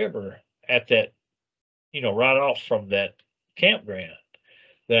Klamath River at that, right off from that campground.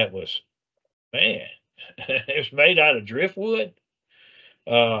 That was, man, It was made out of driftwood.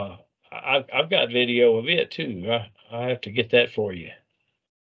 I've got video of it too. I have to get that for you.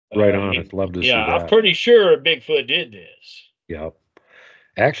 Right on. He- I'd love to see yeah, I'm that. pretty sure Bigfoot did this. Yep.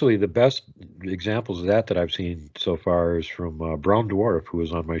 Actually, the best examples of that I've seen so far is from Brown Dwarf, who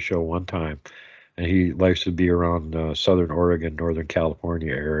was on my show one time, and he likes to be around Southern Oregon, Northern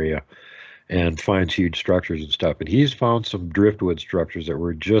California area, and finds huge structures and stuff. And he's found some driftwood structures that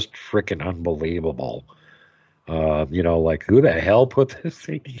were just freaking unbelievable. You know, like who the hell put this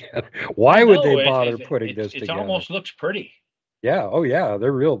thing together? Why would they No, bother putting this it together? almost looks pretty. Yeah. Oh, yeah.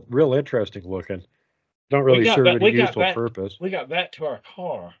 They're real interesting looking. Don't really serve any useful purpose. We got back to our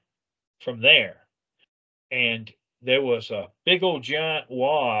car from there, and there was a big old giant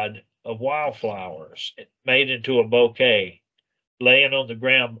wad of wildflowers made into a bouquet laying on the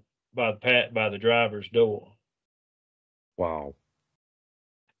ground by the driver's door. Wow.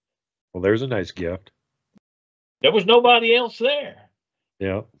 Well, there's a nice gift. There was nobody else there.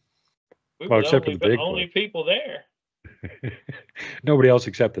 Yeah. We Well, were except for the the Bigfoot. only people there. Nobody else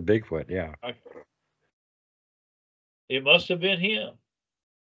except the Bigfoot. Yeah. It must have been him.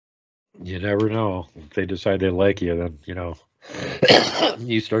 You never know. If they decide they like you, then, you know,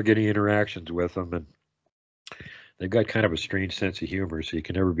 you start getting interactions with them, and they've got kind of a strange sense of humor, so you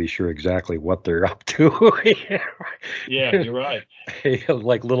can never be sure exactly what they're up to. Yeah, you're right.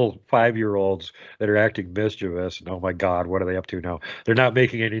 Like little 5-year-olds that are acting mischievous, and oh my God, what are they up to now? They're not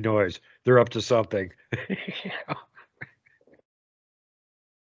making any noise. They're up to something.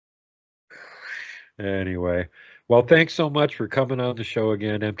 Anyway, well, thanks so much for coming on the show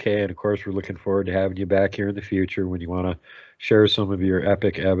again, MK. And of course, we're looking forward to having you back here in the future when you want to share some of your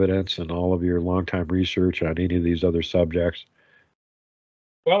epic evidence and all of your longtime research on any of these other subjects.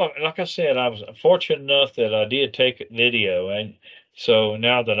 Well, like I said, I was fortunate enough that I did take video, and so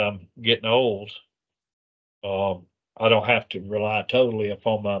now that I'm getting old, I don't have to rely totally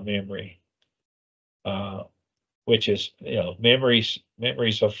upon my memory, which is, you know, memory's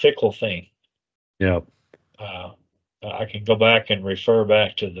a fickle thing. Yeah. I can go back and refer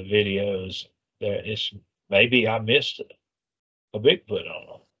back to the videos. That it's maybe I missed a Bigfoot on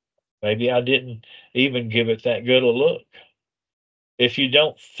them. Maybe I didn't even give it that good a look. If you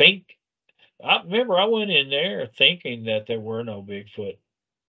don't think, I remember I went in there thinking that there were no Bigfoot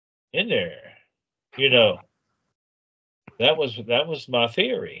in there. You know, that was my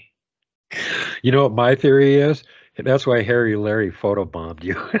theory. You know what my theory is? That's why Harry Larry photobombed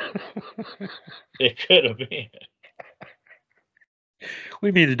you. It could have been.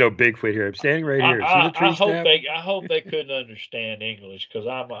 We mean there's no Bigfoot here. I'm standing right here. See the tree snap? I hope they couldn't understand English, because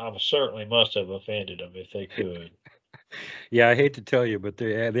I certainly must have offended them if they could. Yeah, I hate to tell you, but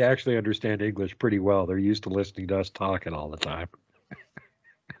they actually understand English pretty well. They're used to listening to us talking all the time.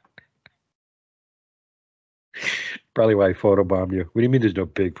 Probably why I photobombed you. What do you mean there's no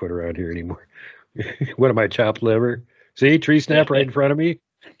Bigfoot around here anymore? What am I, chopped liver? See, tree snap right in front of me?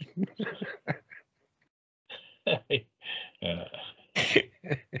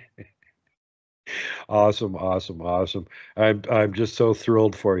 Awesome. I'm just so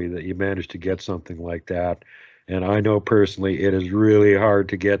thrilled for you that you managed to get something like that. And I know personally it is really hard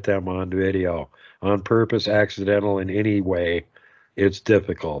to get them on video. On purpose, accidental, in any way, it's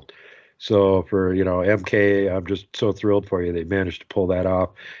difficult. So for, you know, MK, I'm just so thrilled for you they managed to pull that off.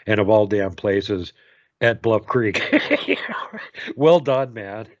 And of all damn places, at Bluff Creek. Well done,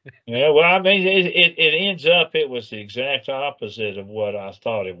 man. Yeah, well, I mean, it ends up, it was the exact opposite of what I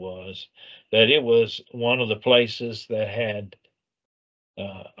thought it was. That it was one of the places that had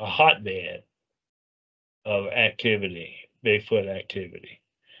a hotbed of activity, Bigfoot activity.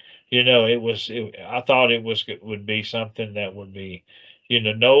 You know, I thought it would be something that would be, you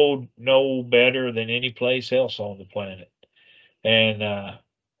know, no better than any place else on the planet. And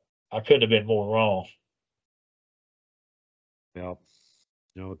I couldn't have been more wrong. Yeah.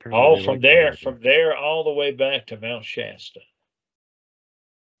 No, All from there, all the way back to Mount Shasta.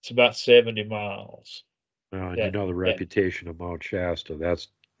 It's about 70 miles. Well, and you know the reputation of Mount Shasta. That's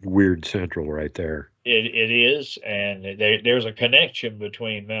weird central right there. It is, and there's a connection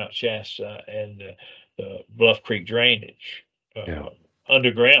between Mount Shasta and the Bluff Creek drainage,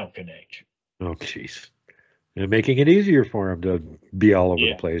 underground connection. Oh, jeez. And making it easier for them to be all over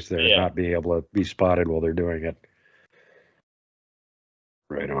the place there and not being able to be spotted while they're doing it.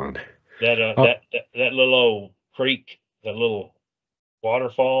 Right on. That little old creek, the little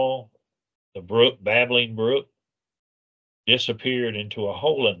waterfall, the brook, babbling brook, disappeared into a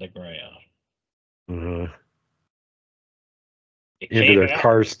hole in the ground. Into their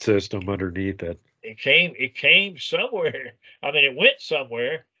karst system underneath it. It came somewhere. I mean, it went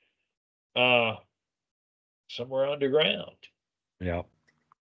somewhere. somewhere underground. Yeah.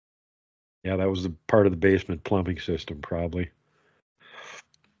 Yeah, that was the part of the basement plumbing system, probably.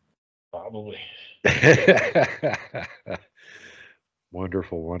 Probably.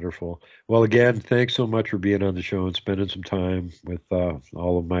 Wonderful, wonderful. Well, again, thanks so much for being on the show and spending some time with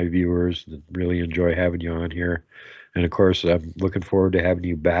all of my viewers. Really enjoy having you on here. And of course, I'm looking forward to having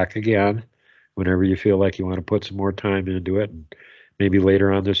you back again whenever you feel like you want to put some more time into it. And maybe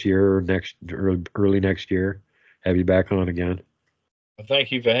later on this year or early next year, have you back on again. Well,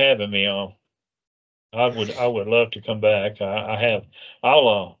 thank you for having me on. I would love to come back.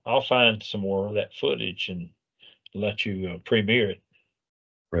 I'll find some more of that footage and let you premiere it.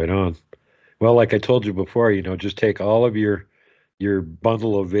 Right on. Well, like I told you before, just take all of your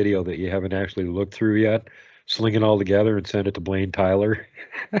bundle of video that you haven't actually looked through yet, sling it all together and send it to Blaine Tyler.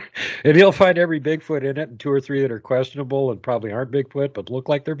 And he'll find every Bigfoot in it and 2 or 3 that are questionable and probably aren't Bigfoot but look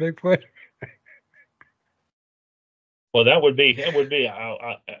like they're Bigfoot. Well, that would be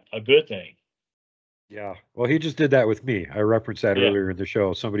a good thing. Yeah. Well, he just did that with me. I referenced that Yeah. earlier in the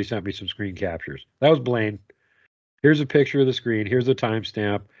show. Somebody sent me some screen captures. That was Blaine. Here's a picture of the screen. Here's a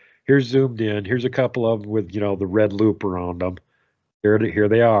timestamp. Here's zoomed in. Here's a couple of them with, the red loop around them. Here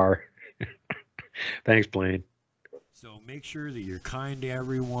they are. Thanks, Blaine. So make sure that you're kind to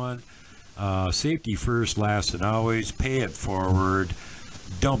everyone. Safety first, last, and always. Pay it forward.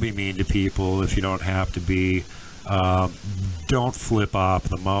 Don't be mean to people if you don't have to be. Don't flip off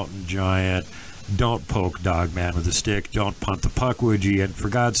the mountain giant. Don't poke Dogman with a stick. Don't punt the puck, would you? And for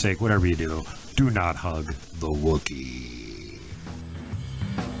God's sake, whatever you do, do not hug the Wookiee.